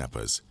the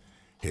kidnappers.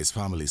 His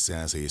family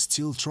says he is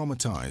still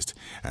traumatized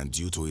and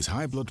due to his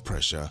high blood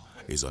pressure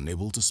is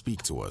unable to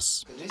speak to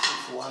us. This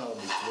is one of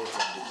the plates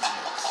of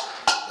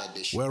the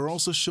bullets. We're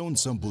also shown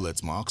some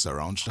bullet marks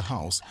around the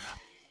house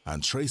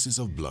and traces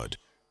of blood.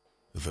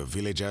 The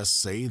villagers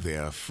say they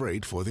are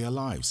afraid for their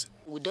lives.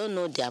 We don't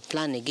know their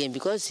plan again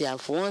because they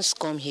have once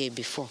come here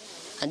before,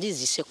 and this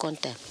is the second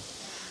time.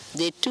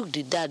 They took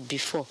the dad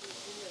before,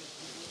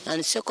 and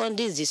this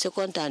is the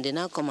second time they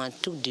now come and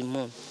took the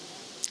mom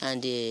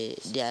and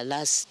their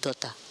last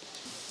daughter.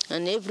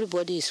 And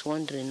everybody is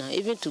wondering now,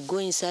 even to go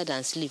inside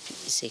and sleep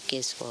is a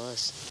case for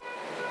us.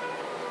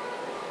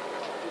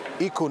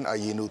 Ikun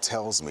Ayinu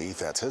tells me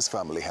that his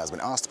family has been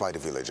asked by the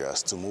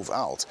villagers to move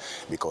out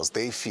because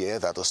they fear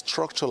that a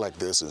structure like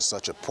this in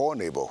such a poor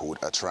neighborhood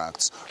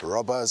attracts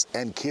robbers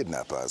and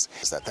kidnappers.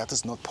 That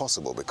is not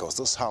possible because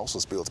this house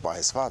was built by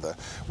his father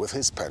with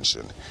his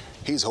pension.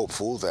 He's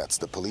hopeful that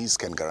the police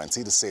can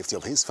guarantee the safety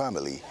of his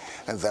family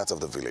and that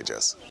of the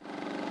villagers.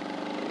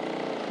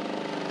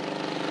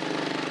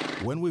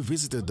 When we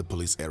visited the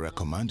police area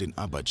command in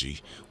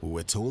Abaji, we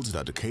were told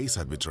that the case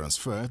had been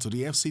transferred to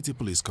the FCT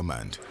Police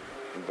Command.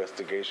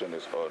 Investigation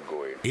is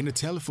ongoing. In a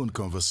telephone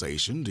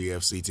conversation, the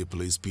FCT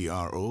Police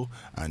PRO,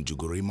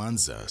 Anjuguri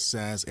Manza,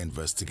 says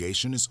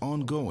investigation is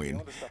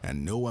ongoing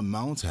and no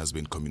amount has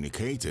been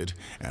communicated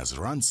as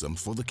ransom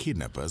for the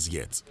kidnappers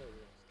yet.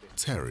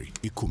 Terry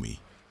Ikumi,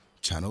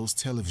 Channels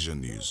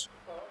Television News.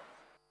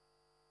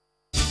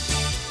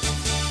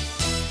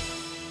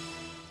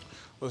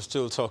 We're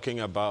still talking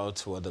about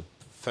what the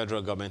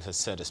federal government has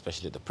said,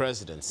 especially the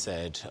president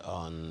said,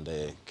 on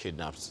the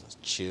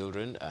kidnapped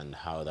children and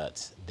how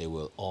that they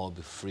will all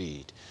be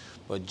freed.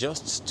 But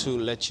just to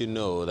let you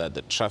know that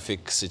the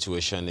traffic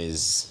situation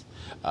is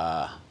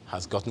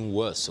has gotten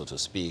worse, so to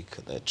speak.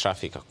 The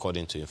traffic,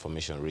 according to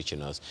information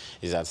reaching us,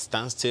 is at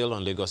standstill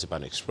on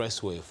Lagos-Ibadan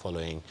Expressway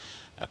following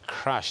a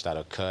crash that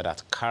occurred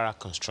at Kara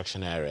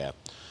construction area.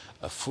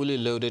 A fully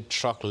loaded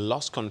truck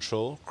lost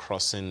control,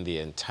 crossing the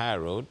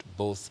entire road,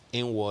 both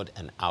inward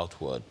and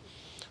outward.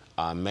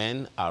 Our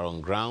men are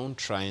on ground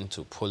trying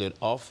to pull it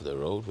off the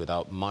road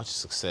without much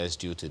success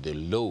due to the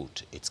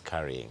load it's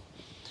carrying.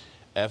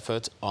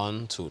 Effort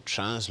on to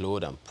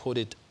transload and put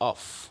it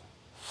off.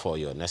 For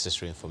your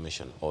necessary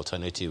information,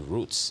 alternative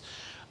routes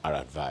are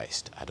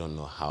advised. I don't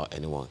know how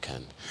anyone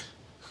can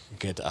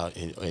get out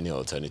in any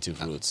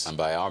alternative routes. And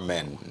by our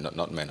men,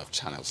 not men of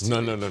channels. No.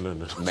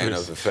 Men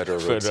of the Federal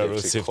Road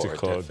Safety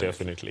Corps,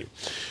 definitely.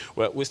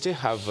 Well, we still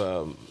have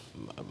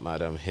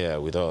Madam here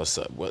with us.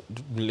 Well,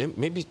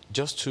 maybe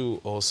just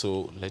to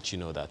also let you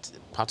know that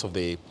part of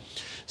the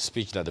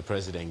speech that the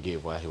president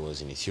gave while he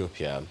was in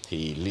Ethiopia,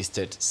 he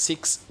listed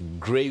 6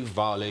 grave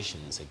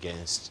violations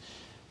against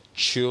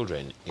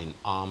children in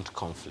armed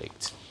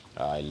conflict.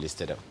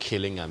 Listed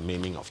killing and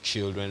maiming of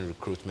children,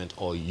 recruitment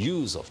or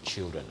use of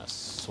children as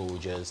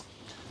soldiers,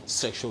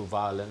 sexual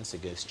violence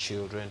against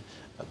children,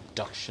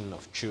 abduction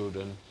of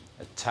children,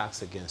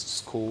 attacks against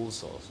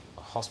schools or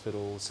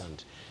hospitals,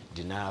 and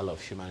denial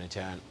of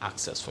humanitarian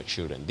access for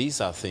children.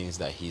 These are things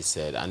that he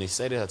said, and he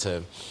said it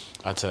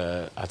at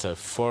a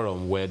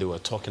forum where they were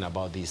talking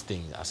about these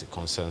things as it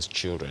concerns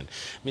children.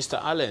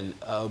 Mr. Allen,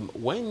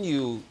 when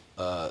you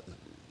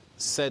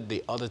said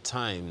the other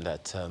time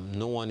that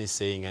no one is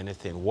saying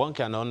anything, one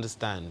can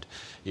understand,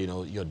 you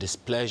know, your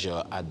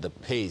displeasure at the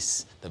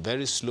pace, the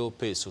very slow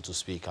pace, so to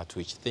speak, at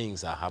which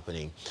things are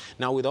happening.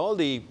 Now, with all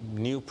the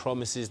new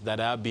promises that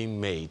are being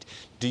made,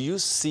 do you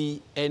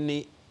see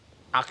any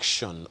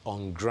action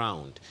on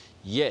ground?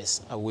 Yes,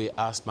 we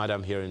asked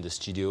Madam here in the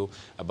studio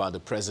about the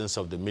presence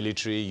of the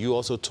military. You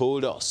also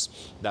told us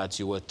that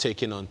you were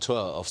taking on tour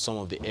of some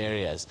of the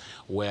areas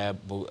where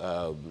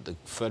the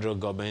federal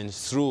government,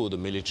 through the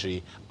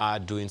military, are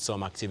doing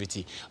some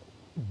activity.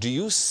 Do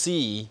you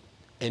see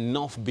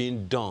enough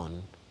being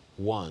done?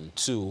 One.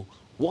 Two,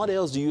 what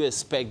else do you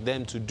expect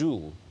them to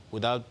do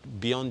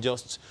beyond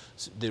just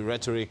the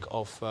rhetoric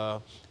of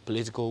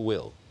political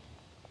will?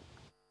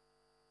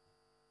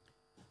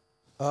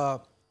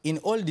 In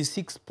all the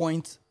 6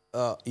 points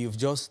you've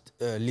just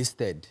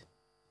listed,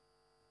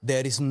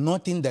 there is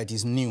nothing that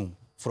is new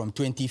from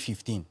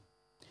 2015.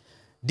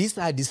 These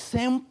are the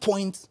same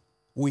points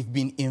we've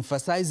been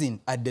emphasizing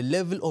at the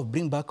level of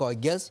Bring Back Our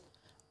Girls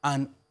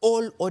and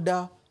all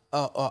other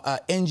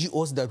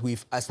NGOs that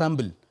we've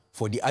assembled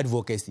for the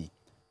advocacy.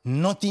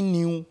 Nothing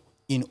new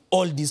in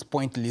all these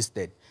points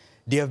listed.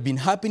 They have been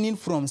happening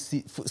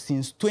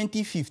since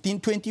 2015,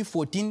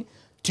 2014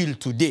 till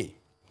today.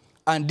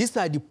 And these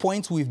are the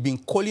points we've been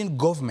calling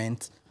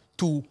government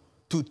to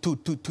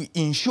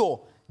ensure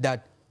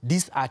that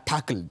these are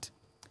tackled.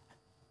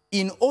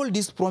 In all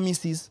these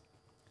promises,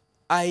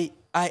 I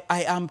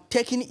am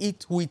taking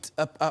it with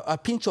a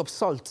pinch of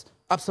salt,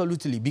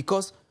 absolutely,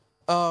 because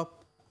I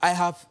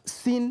have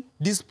seen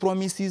these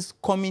promises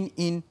coming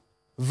in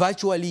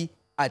virtually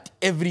at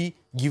every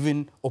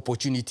given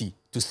opportunity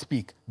to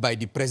speak by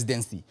the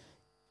presidency.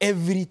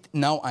 Every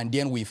now and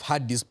then we've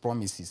had these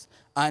promises.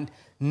 And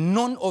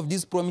none of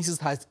these promises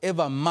has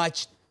ever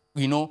matched,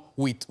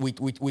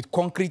 with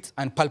concrete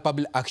and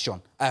palpable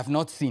action. I have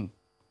not seen.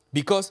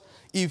 Because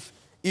if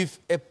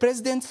a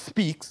president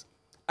speaks,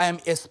 I am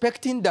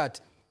expecting that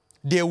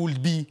there will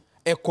be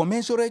a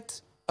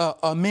commensurate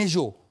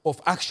measure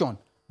of action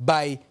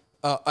by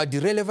the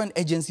relevant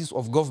agencies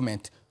of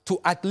government to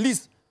at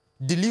least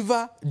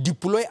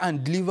deploy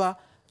and deliver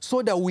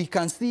so that we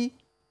can see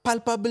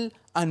palpable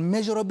and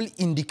measurable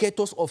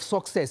indicators of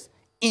success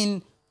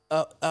in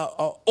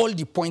all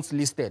the points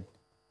listed.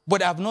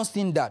 But I have not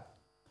seen that.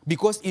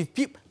 Because if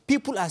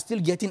people are still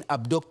getting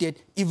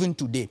abducted even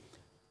today.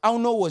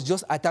 Auno was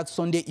just attacked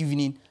Sunday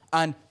evening,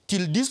 and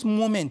till this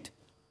moment,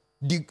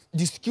 the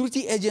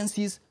security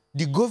agencies,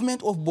 the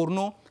government of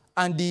Borno,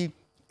 and the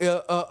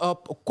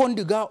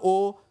Kondiga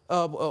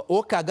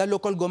or Kaga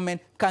local government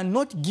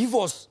cannot give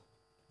us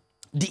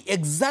the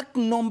exact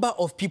number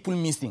of people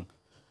missing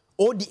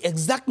or the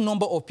exact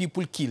number of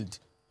people killed.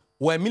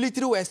 Where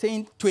military were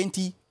saying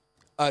 20,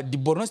 the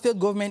Borno state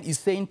government is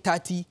saying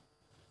 30.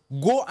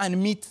 Go and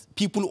meet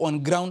people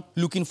on ground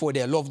looking for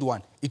their loved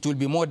one. It will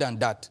be more than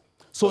that.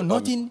 So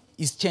nothing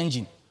is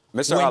changing.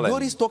 Mr. When Allen,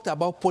 Doris talked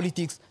about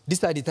politics,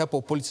 these are the type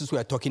of politics we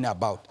are talking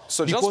about.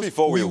 So just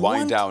before we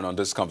wind down on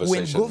this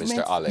conversation,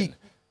 Mr. Allen,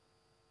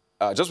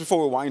 just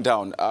before we wind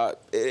down,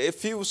 a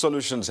few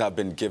solutions have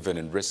been given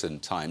in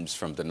recent times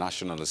from the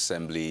National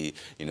Assembly,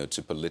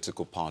 to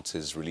political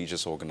parties,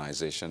 religious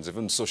organizations,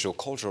 even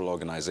social-cultural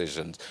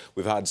organizations.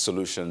 We've had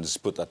solutions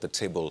put at the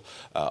table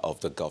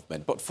of the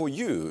government. But for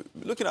you,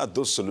 looking at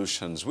those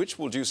solutions, which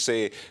would you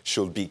say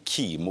should be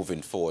key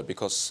moving forward?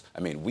 Because,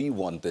 we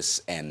want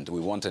this end. We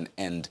want an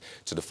end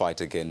to the fight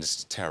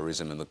against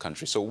terrorism in the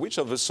country. So which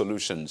of the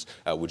solutions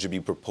would you be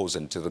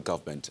proposing to the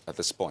government at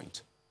this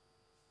point?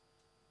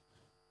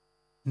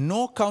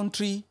 No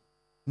country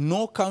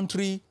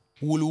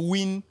will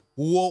win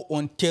war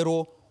on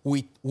terror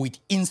with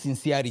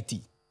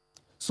insincerity.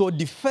 So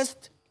the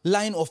first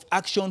line of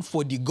action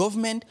for the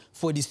government,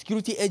 for the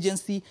security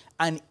agency,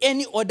 and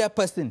any other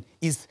person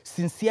is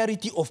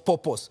sincerity of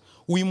purpose.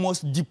 We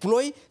must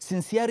deploy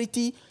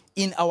sincerity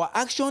in our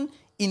action,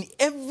 in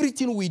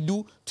everything we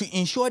do, to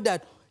ensure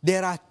that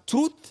there are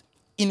truth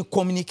in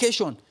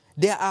communication.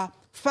 There are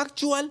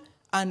factual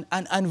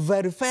and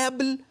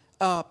verifiable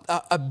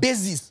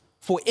basis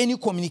for any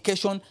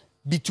communication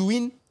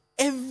between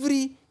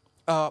every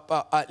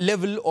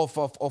level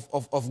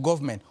of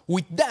government.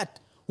 With that,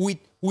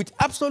 with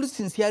absolute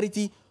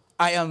sincerity,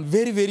 I am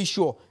very, very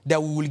sure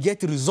that we will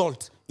get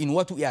results in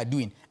what we are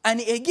doing.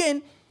 And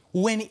again,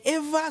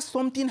 whenever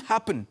something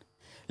happens,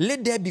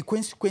 let there be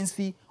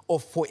consequences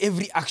for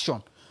every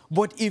action.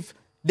 But if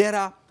there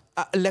are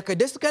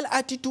lackadaisical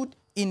attitude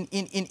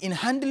in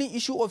handling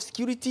issue of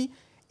security,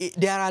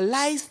 there are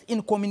lies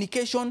in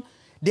communication,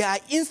 there are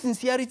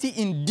insincerity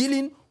in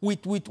dealing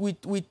with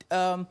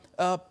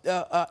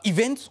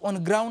events on the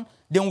ground,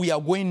 then we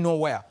are going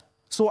nowhere.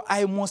 So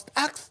I must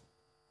ask,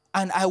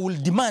 and I will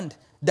demand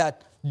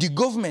that the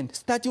government,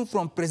 starting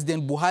from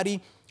President Buhari,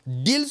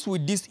 deals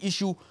with this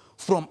issue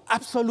from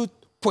absolute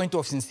point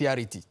of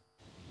sincerity.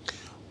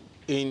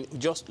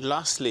 Just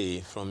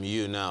lastly from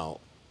you now,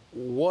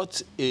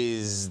 what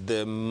is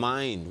the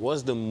mind,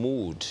 what's the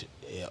mood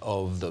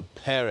of the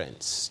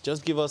parents?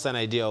 Just give us an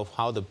idea of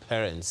how the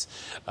parents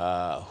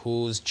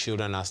whose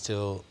children are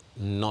still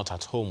not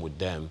at home with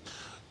them,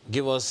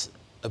 give us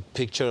a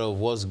picture of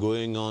what's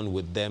going on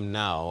with them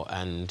now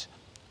and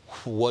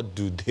what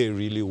do they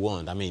really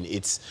want.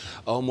 It's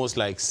almost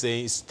like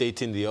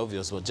stating the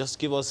obvious, but just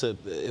give us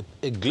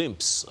a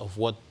glimpse of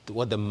what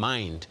the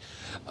mind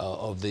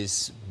of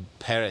these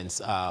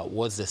parents are,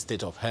 what's the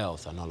state of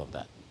health and all of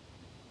that.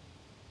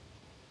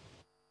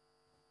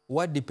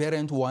 What the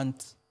parent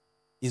wants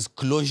is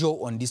closure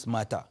on this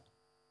matter.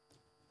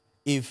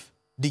 If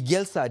the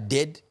girls are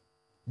dead,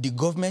 the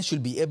government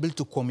should be able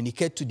to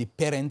communicate to the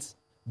parents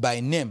by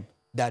name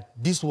that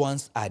these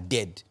ones are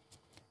dead.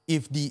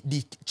 If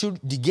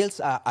the girls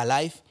are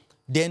alive,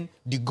 then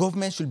the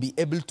government should be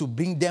able to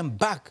bring them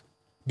back,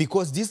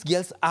 because these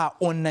girls are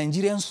on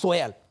Nigerian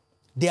soil.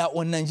 They are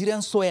on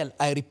Nigerian soil,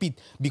 I repeat,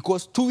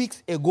 because 2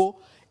 weeks ago,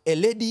 a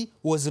lady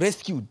was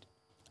rescued,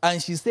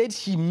 and she said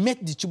she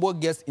met the Chibok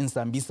girls in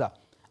Sambisa.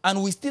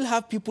 And we still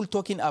have people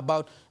talking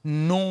about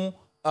no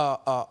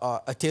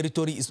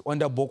territory is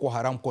under Boko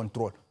Haram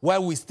control,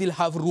 while we still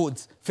have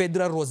roads,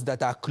 federal roads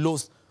that are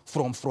closed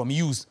from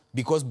use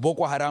because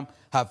Boko Haram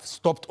have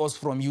stopped us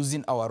from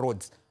using our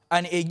roads.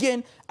 And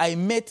again,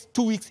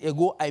 2 weeks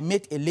ago, I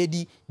met a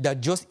lady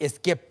that just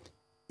escaped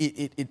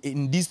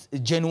in this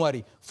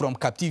January from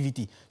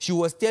captivity. She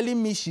was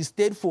telling me she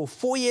stayed for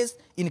 4 years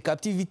in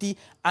captivity,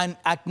 and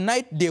at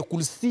night they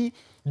could see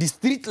the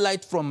street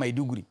light from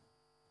Maiduguri.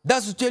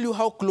 That's to tell you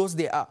how close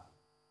they are.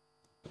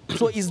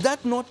 So is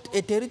that not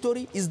a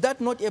territory? Is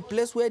that not a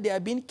place where they are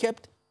being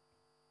kept?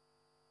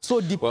 So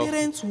the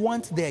parents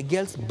want their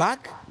girls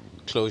back.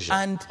 Closure.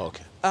 And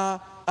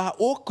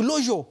or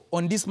closure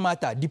on this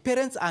matter. The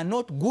parents are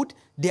not good.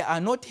 They are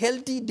not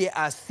healthy. They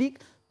are sick.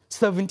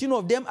 17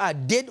 of them are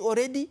dead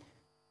already,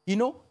 you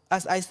know,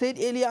 as I said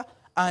earlier,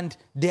 and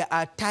they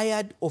are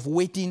tired of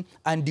waiting,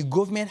 and the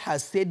government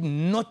has said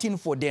nothing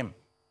for them.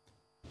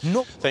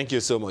 No. Thank you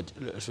so much,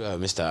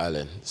 Mr.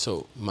 Allen.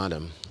 So,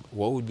 madam,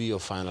 what would be your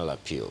final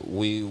appeal?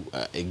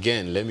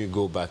 Again, let me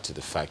go back to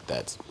the fact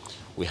that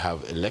we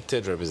have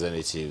elected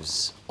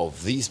representatives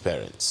of these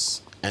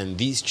parents and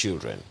these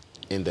children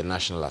in the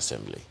National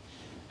Assembly,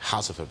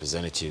 House of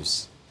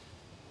Representatives,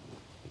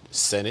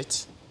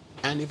 Senate,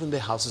 and even the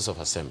Houses of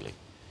Assembly.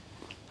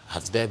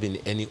 Has there been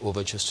any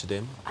overtures to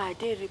them? Are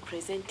they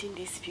representing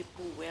these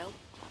people well?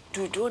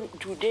 Do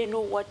they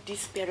know what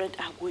these parents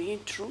are going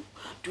through?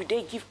 Do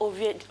they give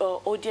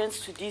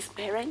audience to these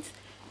parents?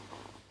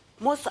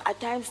 Most of the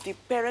times, the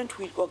parents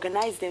will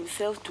organize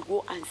themselves to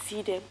go and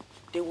see them.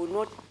 They will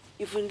not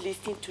even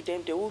listen to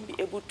them. They won't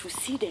be able to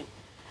see them.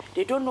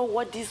 They don't know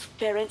what these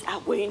parents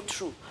are going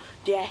through.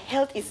 Their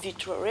health is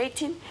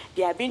deteriorating.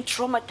 They are being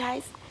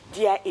traumatized.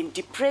 They are in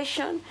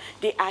depression.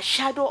 They are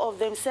shadow of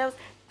themselves.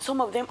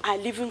 Some of them are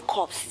living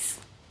corpses.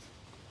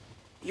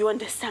 You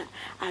understand?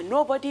 And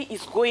nobody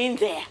is going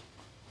there.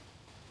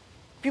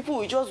 People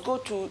will just go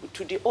to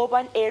the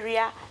urban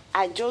area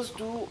and just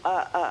do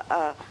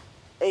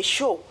a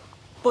show.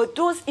 But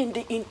those in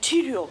the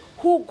interior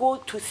who go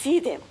to see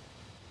them,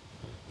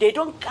 they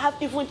don't have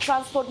even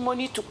transport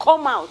money to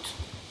come out.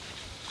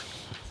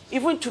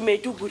 Even to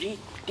Maiduguri,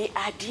 they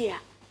are there,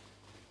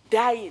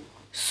 dying,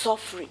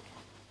 suffering.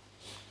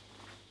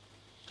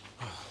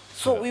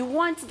 So we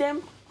want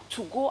them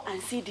to go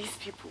and see these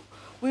people.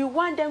 We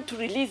want them to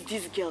release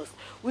these girls.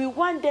 We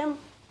want them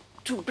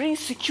to bring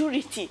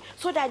security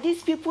so that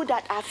these people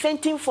that are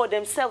fending for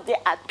themselves, they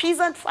are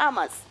peasant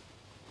farmers.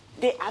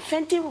 They are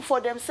fending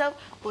for themselves,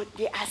 but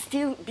they are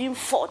still being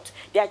fought.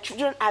 Their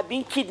children are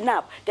being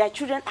kidnapped. Their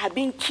children are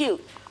being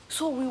killed.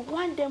 So we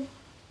want them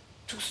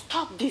to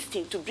stop this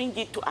thing, to bring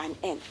it to an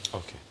end.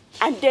 Okay.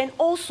 And then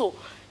also,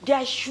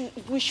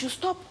 we should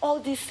stop all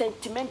these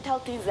sentimental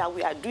things that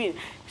we are doing.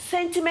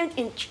 Sentiment,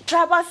 in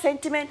tribal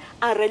sentiment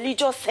and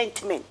religious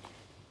sentiment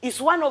is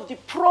one of the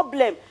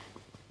problems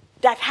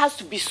that has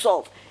to be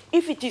solved.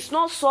 If it is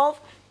not solved,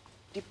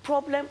 the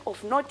problem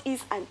of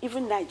Northeast and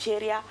even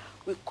Nigeria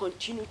will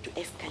continue to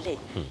escalate.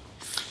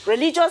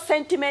 Religious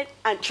sentiment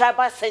and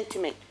tribal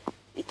sentiment,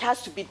 it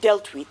has to be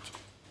dealt with.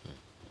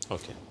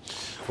 Okay.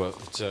 Well,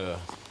 it's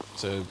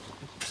a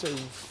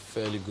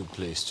fairly good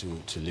place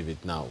to leave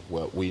it now.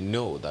 Well, we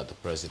know that the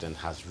president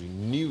has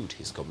renewed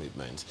his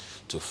commitment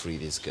to free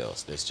these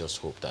girls. Let's just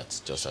hope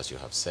that, just as you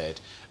have said,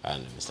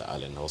 and Mr.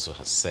 Allen also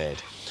has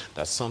said,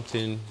 that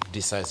something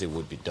decisive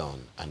would be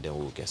done, and then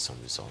we'll get some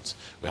results.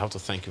 We have to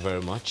thank you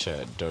very much.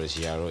 Doris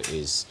Yaro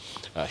is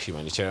a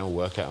humanitarian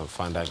worker and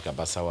founder at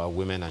Gabasawa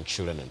Women and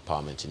Children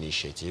Empowerment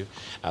Initiative,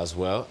 as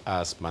well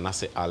as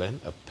Manasseh Allen,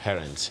 a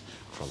parent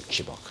from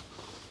Chibok.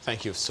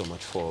 Thank you so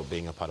much for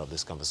being a part of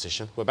this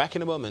conversation. We're back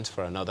in a moment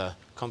for another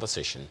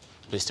conversation.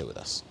 Please stay with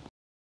us.